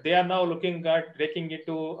 and they are now looking at taking it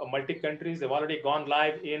to multi countries. They've already gone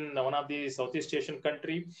live in one of the Southeast Asian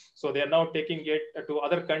country. So they are now taking it to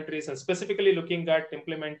other countries and specifically looking at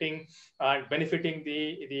implementing and benefiting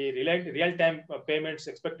the real-time payments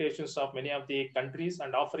expectations of many of the countries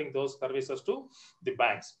and offering those services to the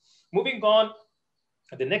banks. Moving on,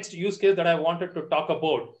 the next use case that I wanted to talk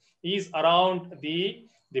about is around the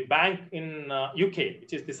bank in UK,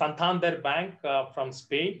 which is the Santander Bank from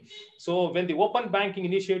Spain. So when the open banking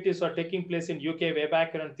initiatives are taking place in UK way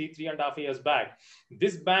back around 3.5 years back,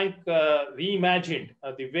 this bank reimagined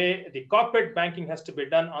the way the corporate banking has to be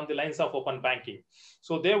done on the lines of open banking.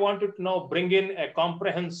 So they wanted to now bring in a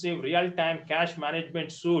comprehensive real-time cash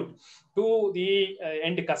management suite to the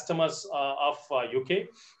end customers of UK,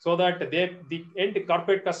 so that the end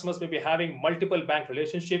corporate customers may be having multiple bank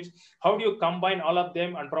relationships. How do you combine all of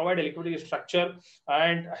them and provide a liquidity structure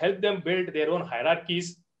and help them build their own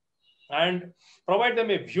hierarchies and provide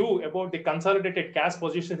them a view about the consolidated cash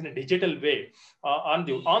positions in a digital way on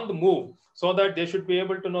the move, so that they should be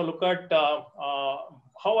able to now look at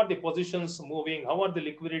how are the positions moving, how are the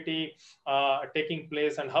liquidity taking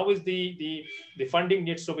place, and how is the funding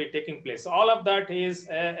needs to be taking place. All of that is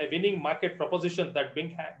a winning market proposition that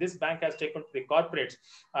this bank has taken to the corporates,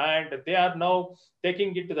 and they are now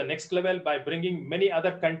taking it to the next level by bringing many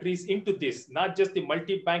other countries into this, not just the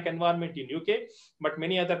multi-bank environment in UK, but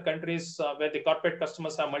many other countries where the corporate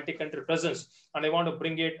customers have multi-country presence, and they want to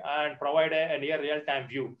bring it and provide a near real-time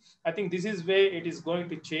view. I think this is where it is going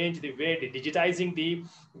to change the way digitizing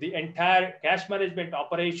the entire cash management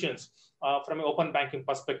operations from an open banking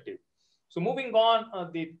perspective. So moving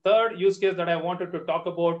on, the third use case that I wanted to talk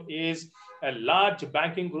about is a large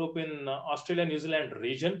banking group in Australia, New Zealand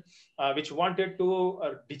region, which wanted to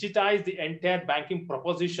digitize the entire banking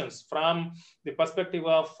propositions from the perspective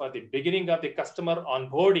of the beginning of the customer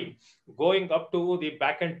onboarding, going up to the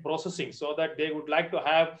backend processing, so that they would like to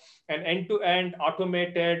have an end-to-end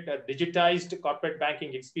automated, digitized corporate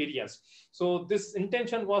banking experience. So this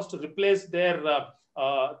intention was to replace their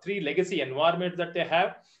 3 legacy environments that they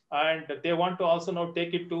have, and they want to also now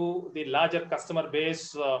take it to the larger customer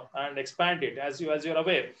base and expand it. As you're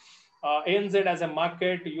aware, ANZ as a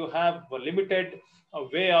market, you have a limited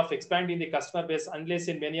way of expanding the customer base, unless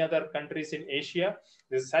in many other countries in Asia,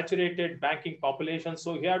 there's saturated banking population.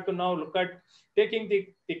 So you have to now look at taking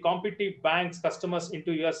the competitive banks customers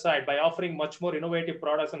into your side by offering much more innovative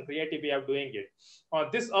products and creative way of doing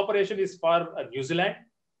it. This operation is for New Zealand,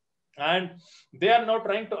 and they are now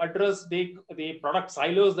trying to address the product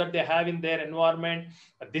silos that they have in their environment,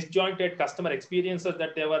 disjointed customer experiences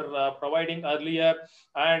that they were providing earlier,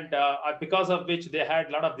 and because of which they had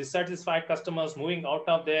a lot of dissatisfied customers moving out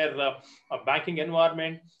of their banking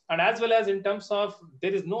environment. And as well as in terms of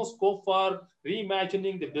there is no scope for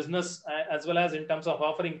reimagining the business, as well as in terms of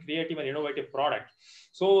offering creative and innovative product.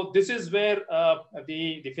 So this is where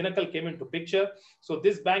the Finacle came into picture. So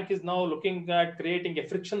this bank is now looking at creating a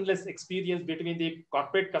frictionless experience between the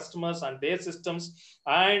corporate customers and their systems,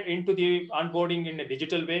 and into the onboarding in a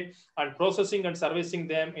digital way, and processing and servicing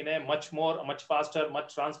them in a much faster,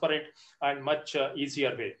 much transparent, and much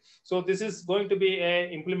easier way. So this is going to be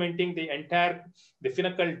implementing the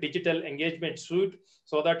Finacle digital engagement suite,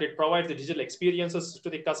 so that it provides the digital experiences to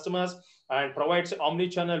the customers and provides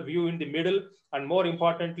omni-channel view in the middle, and more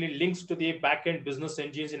importantly, links to the back-end business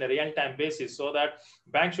engines in a real-time basis, so that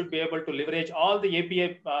banks should be able to leverage all the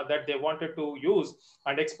API that they wanted to use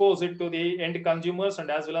and expose it to the end consumers, and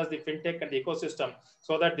as well as the FinTech and the ecosystem,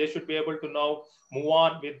 so that they should be able to now move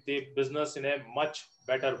on with the business in a much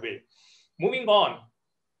better way. Moving on,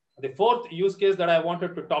 the fourth use case that I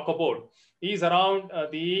wanted to talk about is around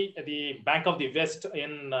the Bank of the West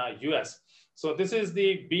in US. So this is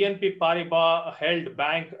the BNP Paribas held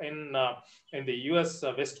bank in the US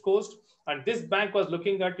West Coast. And this bank was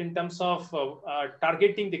looking at in terms of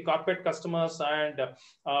targeting the corporate customers and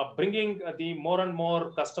bringing the more and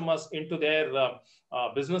more customers into their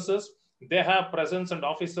businesses. They have presence and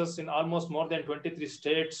offices in almost more than 23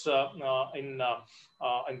 states in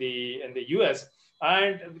the US.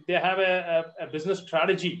 And they have a business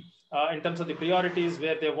strategy in terms of the priorities,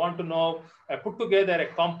 where they want to now put together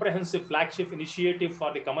a comprehensive flagship initiative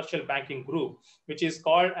for the commercial banking group, which is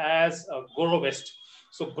called as Grow West.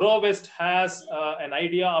 So Grow West has an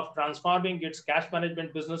idea of transforming its cash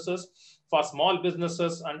management businesses for small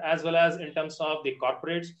businesses, and as well as in terms of the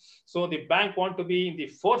corporates. So the bank want to be in the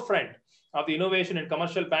forefront of the innovation in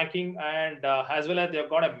commercial banking, and as well as they've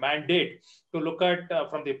got a mandate to look at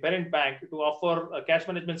from the parent bank to offer cash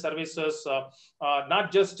management services,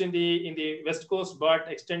 not just in the West Coast, but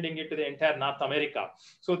extending it to the entire North America.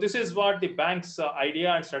 So this is what the bank's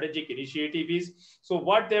idea and strategic initiative is. So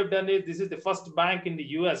what they've done is, this is the first bank in the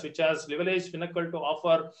US which has leveraged Finacle to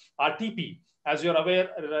offer RTP. As you're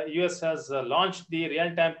aware, US has launched the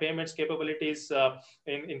real-time payments capabilities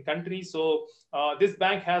in country. So this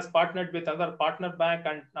bank has partnered with another partner bank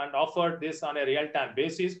and offered this on a real-time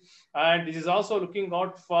basis. And this is also looking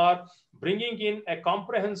out for bringing in a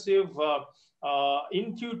comprehensive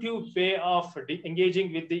intuitive way of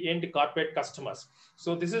engaging with the end corporate customers.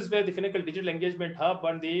 So this is where the Finacle Digital Engagement Hub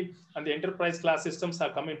and the enterprise class systems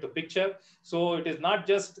have come into picture. So it is not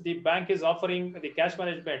just the bank is offering the cash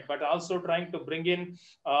management, but also trying to bring in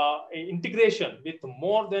integration with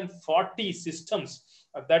more than 40 systems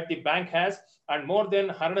that the bank has, and more than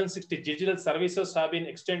 160 digital services have been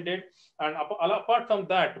extended. And apart from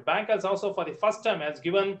that, bank has also for the first time has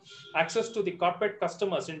given access to the corporate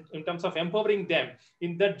customers in terms of empowering them.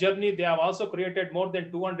 In that journey, they have also created more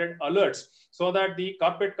than 200 alerts so that the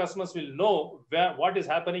corporate customers will know what is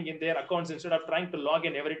happening in their accounts instead of trying to log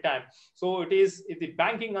in every time. So it is the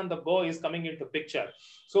banking on the go is coming into picture.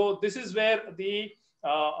 So this is where the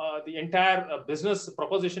entire business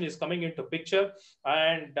proposition is coming into picture.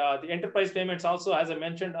 And the enterprise payments also, as I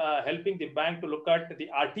mentioned, helping the bank to look at the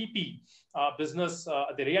RTP business,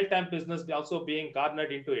 the real-time business also being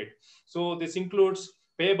garnered into it. So this includes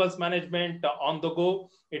payables management on the go.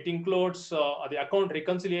 It includes the account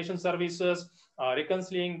reconciliation services,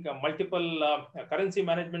 reconciling multiple currency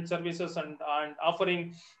management services, and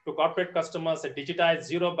offering to corporate customers a digitized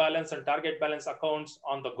zero balance and target balance accounts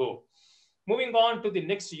on the go. Moving on to the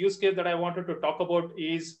next use case that I wanted to talk about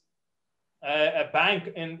is a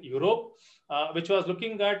bank in Europe, which was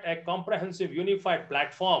looking at a comprehensive unified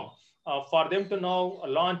platform for them to now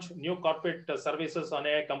launch new corporate services on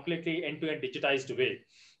a completely end-to-end digitized way.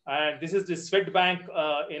 And this is the Swedbank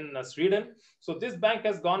in Sweden. So this bank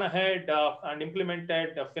has gone ahead and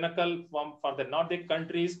implemented Finacle for the Nordic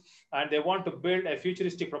countries, and they want to build a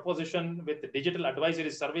futuristic proposition with digital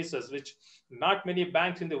advisory services, which not many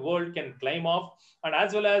banks in the world can claim of, and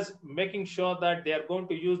as well as making sure that they are going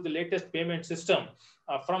to use the latest payment system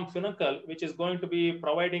from Finacle, which is going to be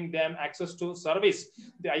providing them access to service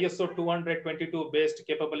the ISO 222 based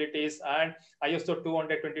capabilities and ISO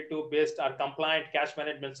 222 based or compliant cash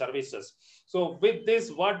management services. So with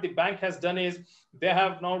this, what the bank has done is they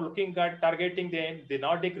have now looking at targeting the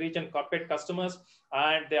Nordic region corporate customers,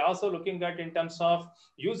 and they're also looking at in terms of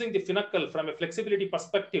using the Finacle from a flexibility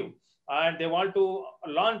perspective. And they want to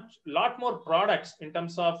launch a lot more products in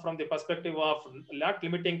terms of from the perspective of not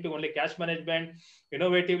limiting to only cash management,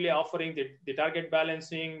 innovatively offering the target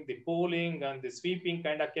balancing, the pooling and the sweeping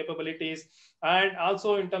kind of capabilities, and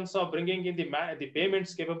also in terms of bringing in the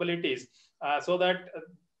payments capabilities so that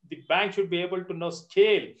the bank should be able to now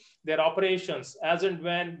scale their operations as and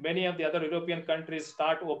when many of the other European countries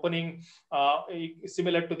start opening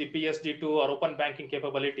similar to the PSD2 or open banking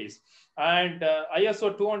capabilities. And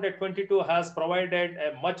ISO 222 has provided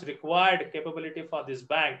a much required capability for this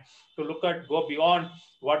bank to look at, go beyond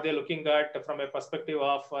what they're looking at from a perspective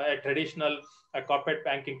of traditional corporate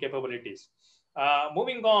banking capabilities.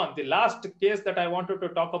 Moving on, the last case that I wanted to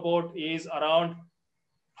talk about is around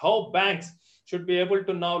how banks should be able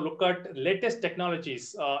to now look at latest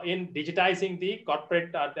technologies in digitizing the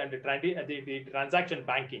corporate and the transaction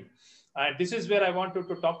banking. And this is where I wanted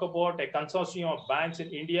to talk about a consortium of banks in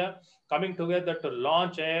India coming together to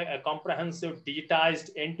launch a comprehensive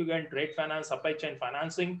digitized end-to-end trade finance, supply chain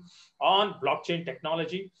financing on blockchain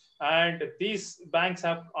technology. And these banks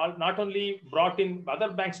have not only brought in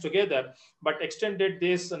other banks together, but extended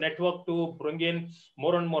this network to bring in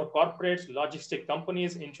more and more corporates, logistic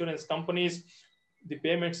companies, insurance companies, the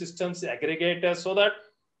payment systems, the aggregators, so that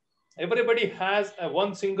everybody has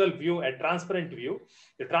one single view, a transparent view.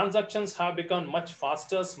 The transactions have become much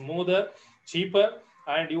faster, smoother, cheaper,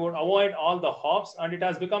 and you would avoid all the hops, and it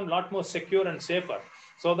has become a lot more secure and safer.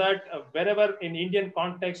 So that wherever in Indian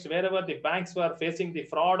context, wherever the banks were facing the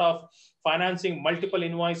fraud of financing multiple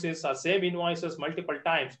invoices or same invoices multiple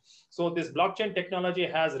times, so this blockchain technology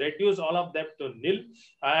has reduced all of them to nil.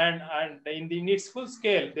 And in its full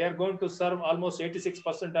scale, they are going to serve almost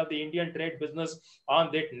 86% of the Indian trade business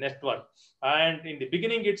on that network. And in the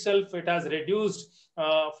beginning itself, it has reduced,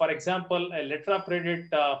 for example, a letter of credit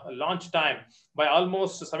launch time by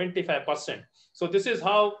almost 75%. So this is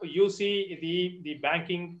how you see the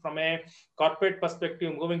banking from a corporate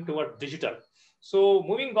perspective moving toward digital. So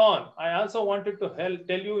moving on, I also wanted to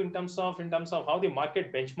tell you in terms of how the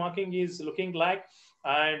market benchmarking is looking like.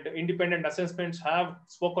 and independent assessments have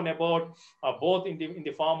spoken about both in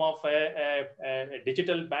the form of a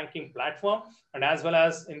digital banking platform and as well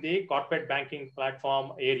as in the corporate banking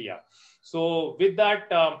platform area. So with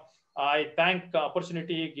that, I thank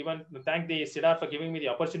thank the Cedar for giving me the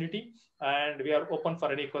opportunity, and we are open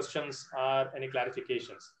for any questions or any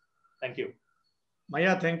clarifications. Thank you.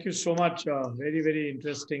 Maiya, thank you so much. Very, very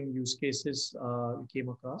interesting use cases we came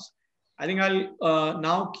across. I think I'll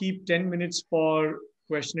now keep 10 minutes for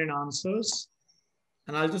question and answers.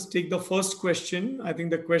 And I'll just take the first question. I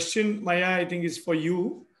think the question, Maiya, I think is for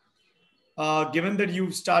you. Given that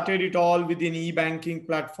you started it all with an e-banking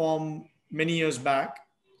platform many years back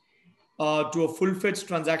to a full-fledged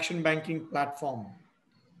transaction banking platform,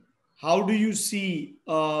 how do you see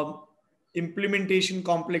implementation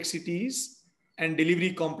complexities and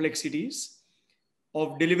delivery complexities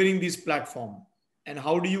of delivering this platform? And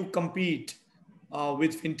how do you compete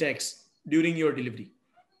with fintechs during your delivery?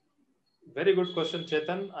 Very good question,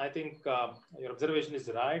 Chetan. I think your observation is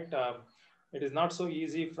right. It is not so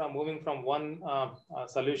easy from moving from one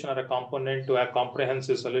solution or a component to a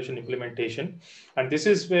comprehensive solution implementation. And this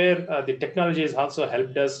is where the technology has also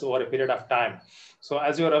helped us over a period of time. So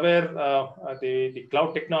as you're aware, the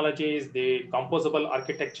cloud technologies, the composable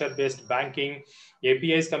architecture-based banking,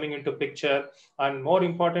 APIs coming into picture, and more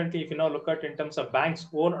importantly, if you now look at in terms of banks'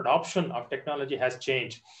 own adoption of technology has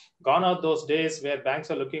changed. Gone are those days where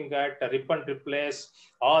banks are looking at rip and replace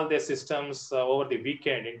all their systems over the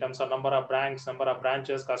weekend in terms of number of banks, number of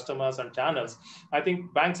branches, customers, and channels. I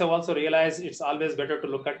think banks have also realized it's always better to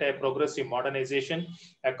look at a progressive modernization,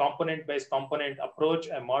 a component-based component approach,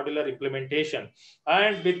 a modular implementation.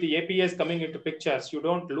 And with the APIs coming into pictures, you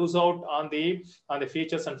don't lose out on the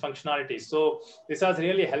features and functionalities. So this has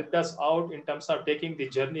really helped us out in terms of taking the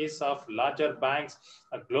journeys of larger banks,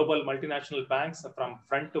 global multinational banks from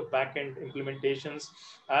front to back end implementations,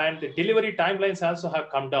 and the delivery timelines also have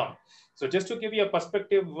come down. So just to give you a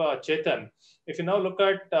perspective, Chetan, if you now look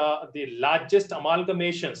at the largest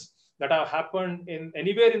amalgamations that have happened in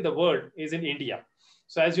anywhere in the world is in India.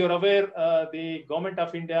 So as you're aware, the government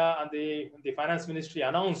of India and the finance ministry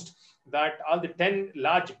announced that all the 10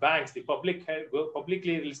 large banks, the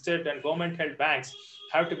publicly listed and government held banks,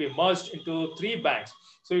 have to be merged into 3 banks.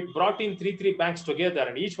 So it brought in three banks together,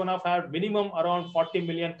 and each one of had minimum around 40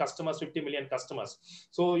 million customers, 50 million customers.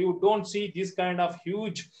 So you don't see this kind of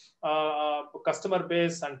huge customer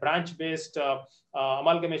base and branch based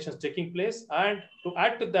amalgamations taking place. And to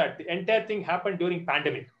add to that, the entire thing happened during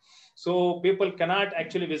pandemic. So people cannot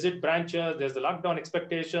actually visit branches. There's the lockdown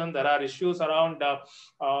expectation. There are issues around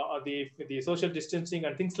the social distancing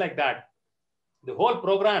and things like that. The whole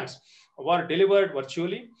programs were delivered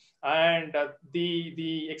virtually. And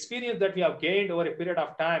the experience that we have gained over a period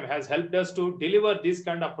of time has helped us to deliver these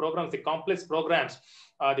kind of programs, the complex programs.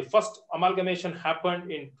 The first amalgamation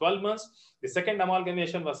happened in 12 months. The second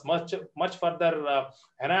amalgamation was much further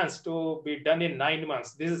enhanced to be done in 9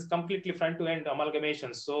 months. This is completely front-to-end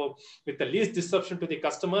amalgamation. So with the least disruption to the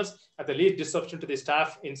customers and the least disruption to the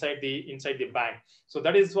staff inside the bank. So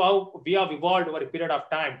that is how we have evolved over a period of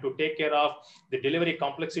time to take care of the delivery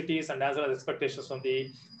complexities and as well as expectations from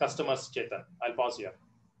the customers, Chetan. I'll pause here.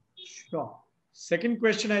 Sure. Second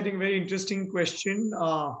question, I think very interesting question,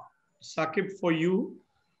 Saqib, for you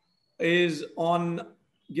is on,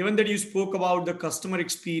 given that you spoke about the customer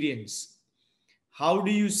experience, how do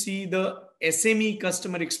you see the SME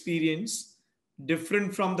customer experience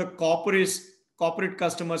different from the corporate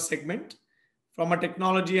customer segment from a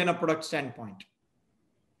technology and a product standpoint?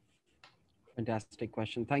 Fantastic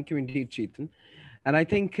question. Thank you indeed, Chetan. And I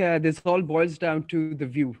think this all boils down to the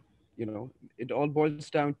view. It all boils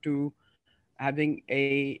down to having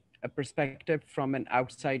a perspective from an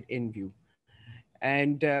outside in view.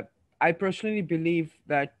 And I personally believe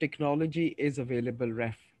that technology is available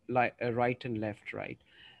right and left, right?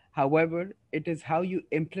 However, it is how you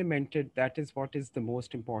implement it that is what is the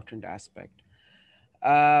most important aspect.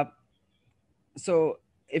 So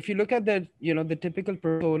if you look at the typical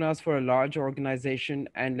personas for a large organization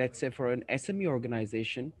and let's say for an SME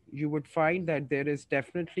organization, you would find that there is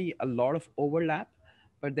definitely a lot of overlap,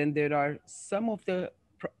 but then there are some of the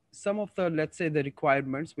let's say the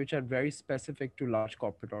requirements which are very specific to large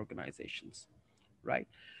corporate organizations, right?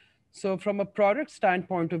 So from a product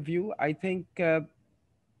standpoint of view, I think and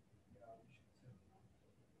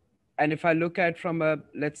if I look at from a,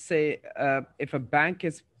 let's say, if a bank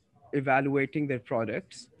is evaluating their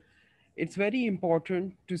products, it's very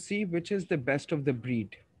important to see which is the best of the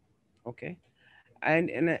breed, okay?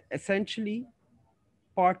 And essentially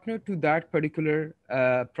partner to that particular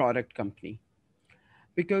product company.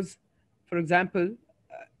 Because, for example,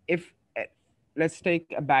 if let's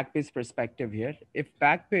take a Backbase perspective here. If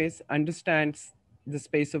Backbase understands the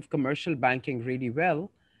space of commercial banking really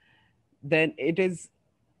well, then it is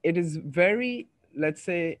very, let's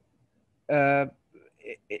say, uh,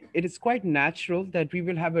 it is quite natural that we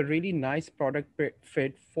will have a really nice product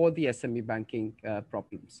fit for the SME banking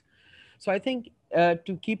problems. So I think,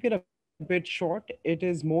 to keep it a bit short, it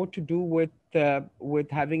is more to do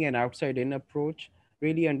with having an outside-in approach,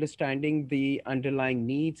 really understanding the underlying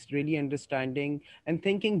needs, really understanding and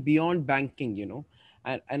thinking beyond banking.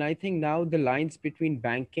 And I think now the lines between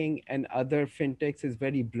banking and other fintechs is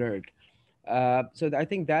very blurred. So I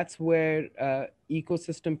think that's where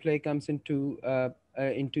ecosystem play comes into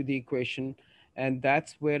the equation, and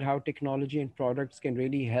that's where how technology and products can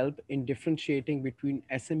really help in differentiating between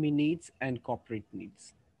SME needs and corporate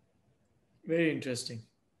needs. Very interesting.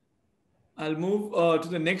 I'll move to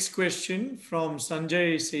the next question from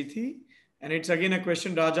Sanjay Sethi. And it's again a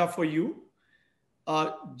question, Raja, for you.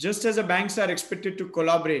 Just as the banks are expected to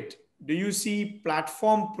collaborate, do you see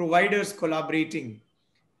platform providers collaborating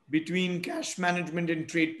between cash management and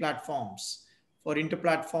trade platforms for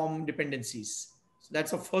inter-platform dependencies? So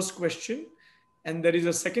that's the first question. And there is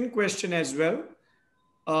a second question as well.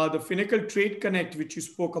 The Finacle Trade Connect, which you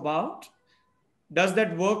spoke about, does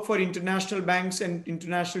that work for international banks and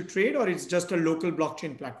international trade, or it's just a local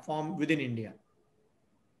blockchain platform within India?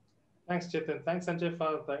 Thanks, Chetan. Thanks, Sanjay,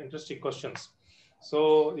 for the interesting questions.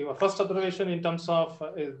 So your first observation in terms of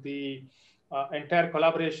the entire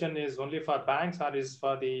collaboration is only for banks or is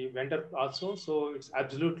for the vendor also. So it's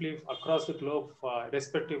absolutely across the globe,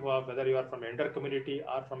 irrespective of whether you are from vendor community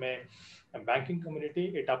or from a banking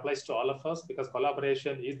community. It applies to all of us because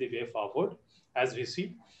collaboration is the way forward, as we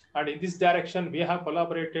see. And in this direction, we have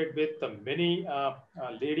collaborated with many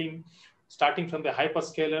leading, starting from the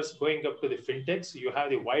hyperscalers going up to the fintechs. You have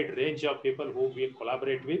the wide range of people who we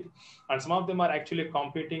collaborate with, and some of them are actually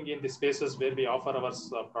competing in the spaces where we offer our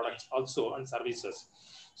products also and services.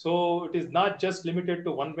 So it is not just limited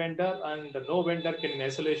to one vendor, and no vendor can in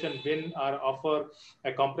isolation win or offer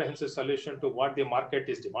a comprehensive solution to what the market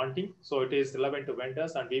is demanding. So it is relevant to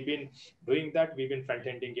vendors, and we've been doing that. We've been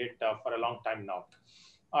front-ending it for a long time now.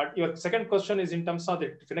 Your second question is in terms of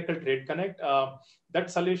the Finacle Trade Connect. That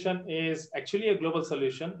solution is actually a global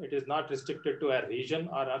solution. It is not restricted to a region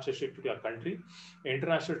or not restricted to a country.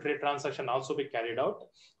 International trade transaction also be carried out.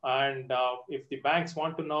 And if the banks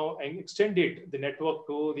want to now extend the network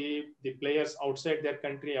to the players outside their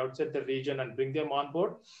country, outside the region, and bring them on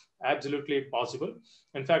board, absolutely possible.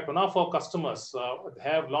 In fact, one of our customers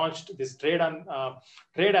have launched this trade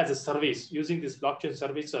as a service using these blockchain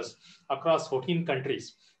services across 14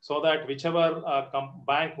 countries, so that whichever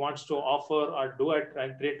bank wants to offer or do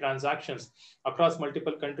trade transactions across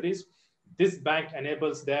multiple countries, this bank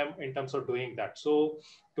enables them in terms of doing that. So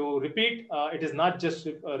to repeat, it is not just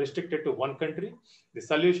restricted to one country. The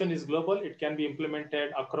solution is global. It can be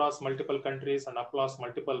implemented across multiple countries and across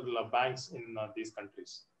multiple banks in these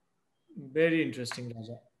countries. Very interesting,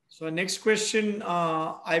 Raja. So our next question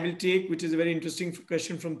I will take, which is a very interesting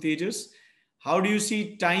question from Tejas. How do you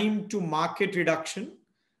see time to market reduction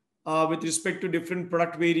with respect to different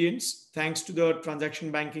product variants, thanks to the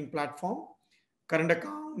transaction banking platform, current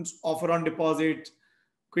accounts, offer on deposit,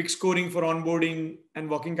 quick scoring for onboarding, and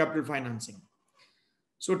working capital financing?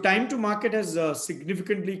 So time to market has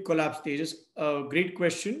significantly collapsed, Tejas. Great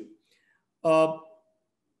question.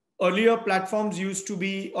 Earlier platforms used to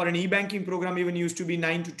be, or an e-banking program even used to be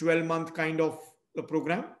 9 to 12 month kind of a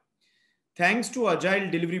program. Thanks to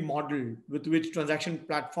agile delivery model with which transaction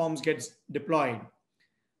platforms gets deployed.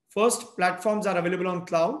 First, platforms are available on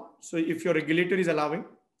cloud. So if your regulator is allowing,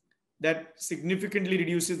 that significantly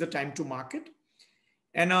reduces the time to market.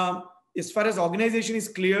 And as far as organization is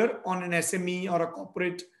clear on an SME or a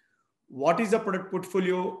corporate, what is the product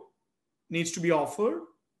portfolio needs to be offered,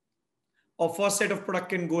 our first set of product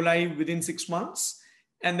can go live within 6 months,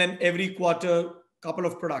 and then every quarter, couple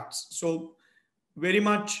of products. So very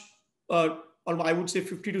much, I would say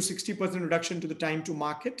 50 to 60% reduction to the time to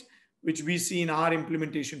market, which we see in our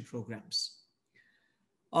implementation programs.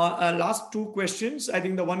 Last two questions. I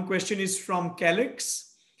think the one question is from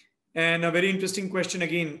Calix, and a very interesting question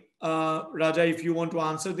again. Raja, if you want to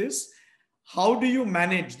answer this, how do you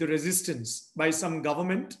manage the resistance by some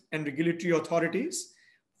government and regulatory authorities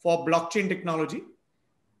for blockchain technology,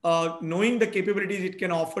 knowing the capabilities it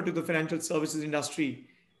can offer to the financial services industry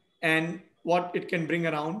and what it can bring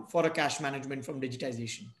around for a cash management from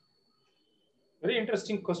digitization? Very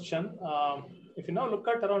interesting question. If you now look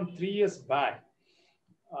at around 3 years back,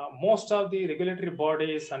 most of the regulatory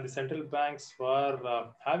bodies and the central banks were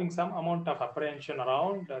having some amount of apprehension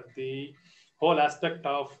around the whole aspect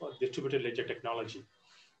of distributed ledger technology.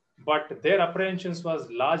 But their apprehensions was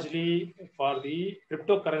largely for the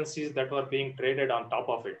cryptocurrencies that were being traded on top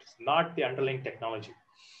of it, not the underlying technology.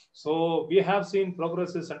 So we have seen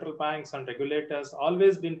progressive central banks and regulators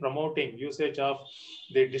always been promoting usage of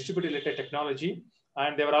the distributed ledger technology,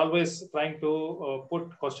 and they were always trying to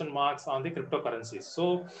put question marks on the cryptocurrencies.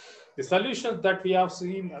 So the solutions that we have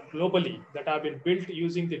seen globally that have been built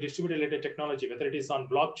using the distributed ledger technology, whether it is on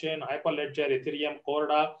blockchain, Hyperledger, Ethereum,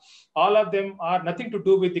 Corda, all of them are nothing to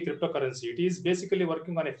do with the cryptocurrency. It is basically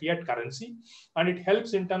working on a fiat currency, and it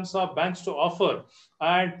helps in terms of banks to offer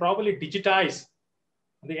and probably digitize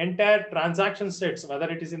the entire transaction sets, whether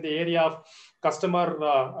it is in the area of customer,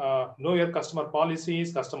 know your customer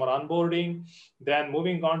policies, customer onboarding, then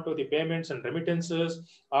moving on to the payments and remittances,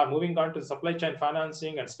 or moving on to supply chain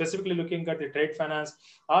financing, and specifically looking at the trade finance.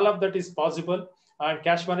 All of that is possible. And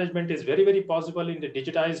cash management is very, very possible in the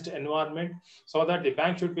digitized environment, so that the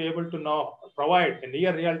bank should be able to now provide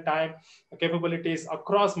near real-time capabilities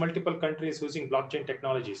across multiple countries using blockchain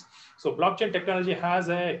technologies. So blockchain technology has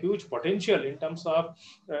a huge potential in terms of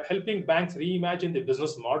helping banks reimagine the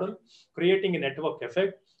business model, creating a network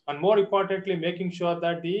effect, and more importantly, making sure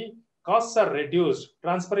that the costs are reduced,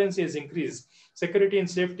 transparency is increased, security and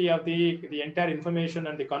safety of the entire information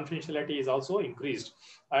and the confidentiality is also increased.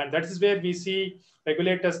 And that is where we see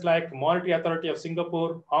regulators like Monetary Authority of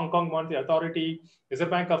Singapore, Hong Kong Monetary Authority, Reserve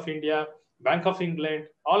Bank of India, Bank of England,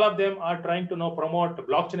 all of them are trying to now promote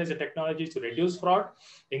blockchain as a technology to reduce fraud,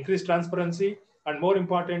 increase transparency, and more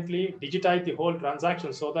importantly, digitize the whole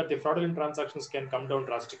transaction so that the fraudulent transactions can come down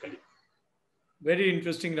drastically. Very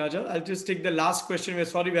interesting, Raja. I'll just take the last question. We're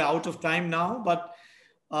sorry, we're out of time now, but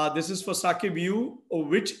this is for Saqib.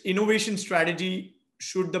 Which innovation strategy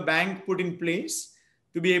should the bank put in place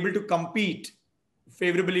to be able to compete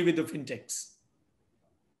favorably with the fintechs?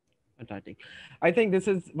 Fantastic. I think this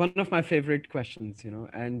is one of my favorite questions,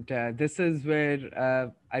 and this is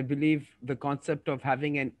where I believe the concept of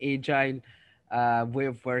having an agile way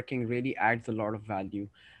of working really adds a lot of value.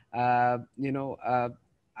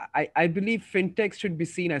 I believe fintechs should be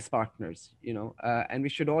seen as partners, and we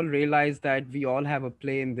should all realize that we all have a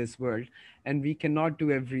play in this world and we cannot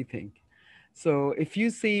do everything. So if you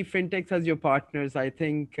see fintechs as your partners, I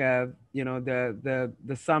think,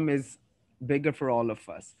 the sum is bigger for all of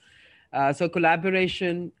us. So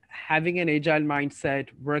collaboration, having an agile mindset,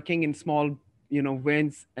 working in small,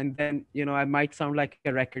 wins, and then, I might sound like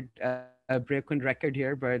a broken record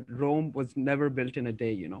here, but Rome was never built in a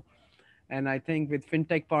day. And I think with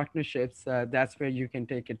fintech partnerships, that's where you can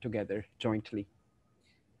take it together jointly.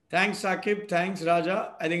 Thanks, Saqib. Thanks,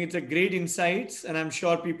 Raja. I think it's a great insights, and I'm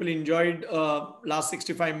sure people enjoyed last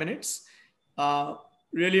 65 minutes.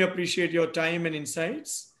 Really appreciate your time and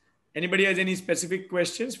insights. Anybody has any specific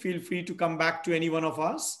questions, feel free to come back to any one of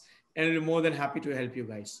us, and we're more than happy to help you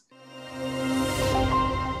guys.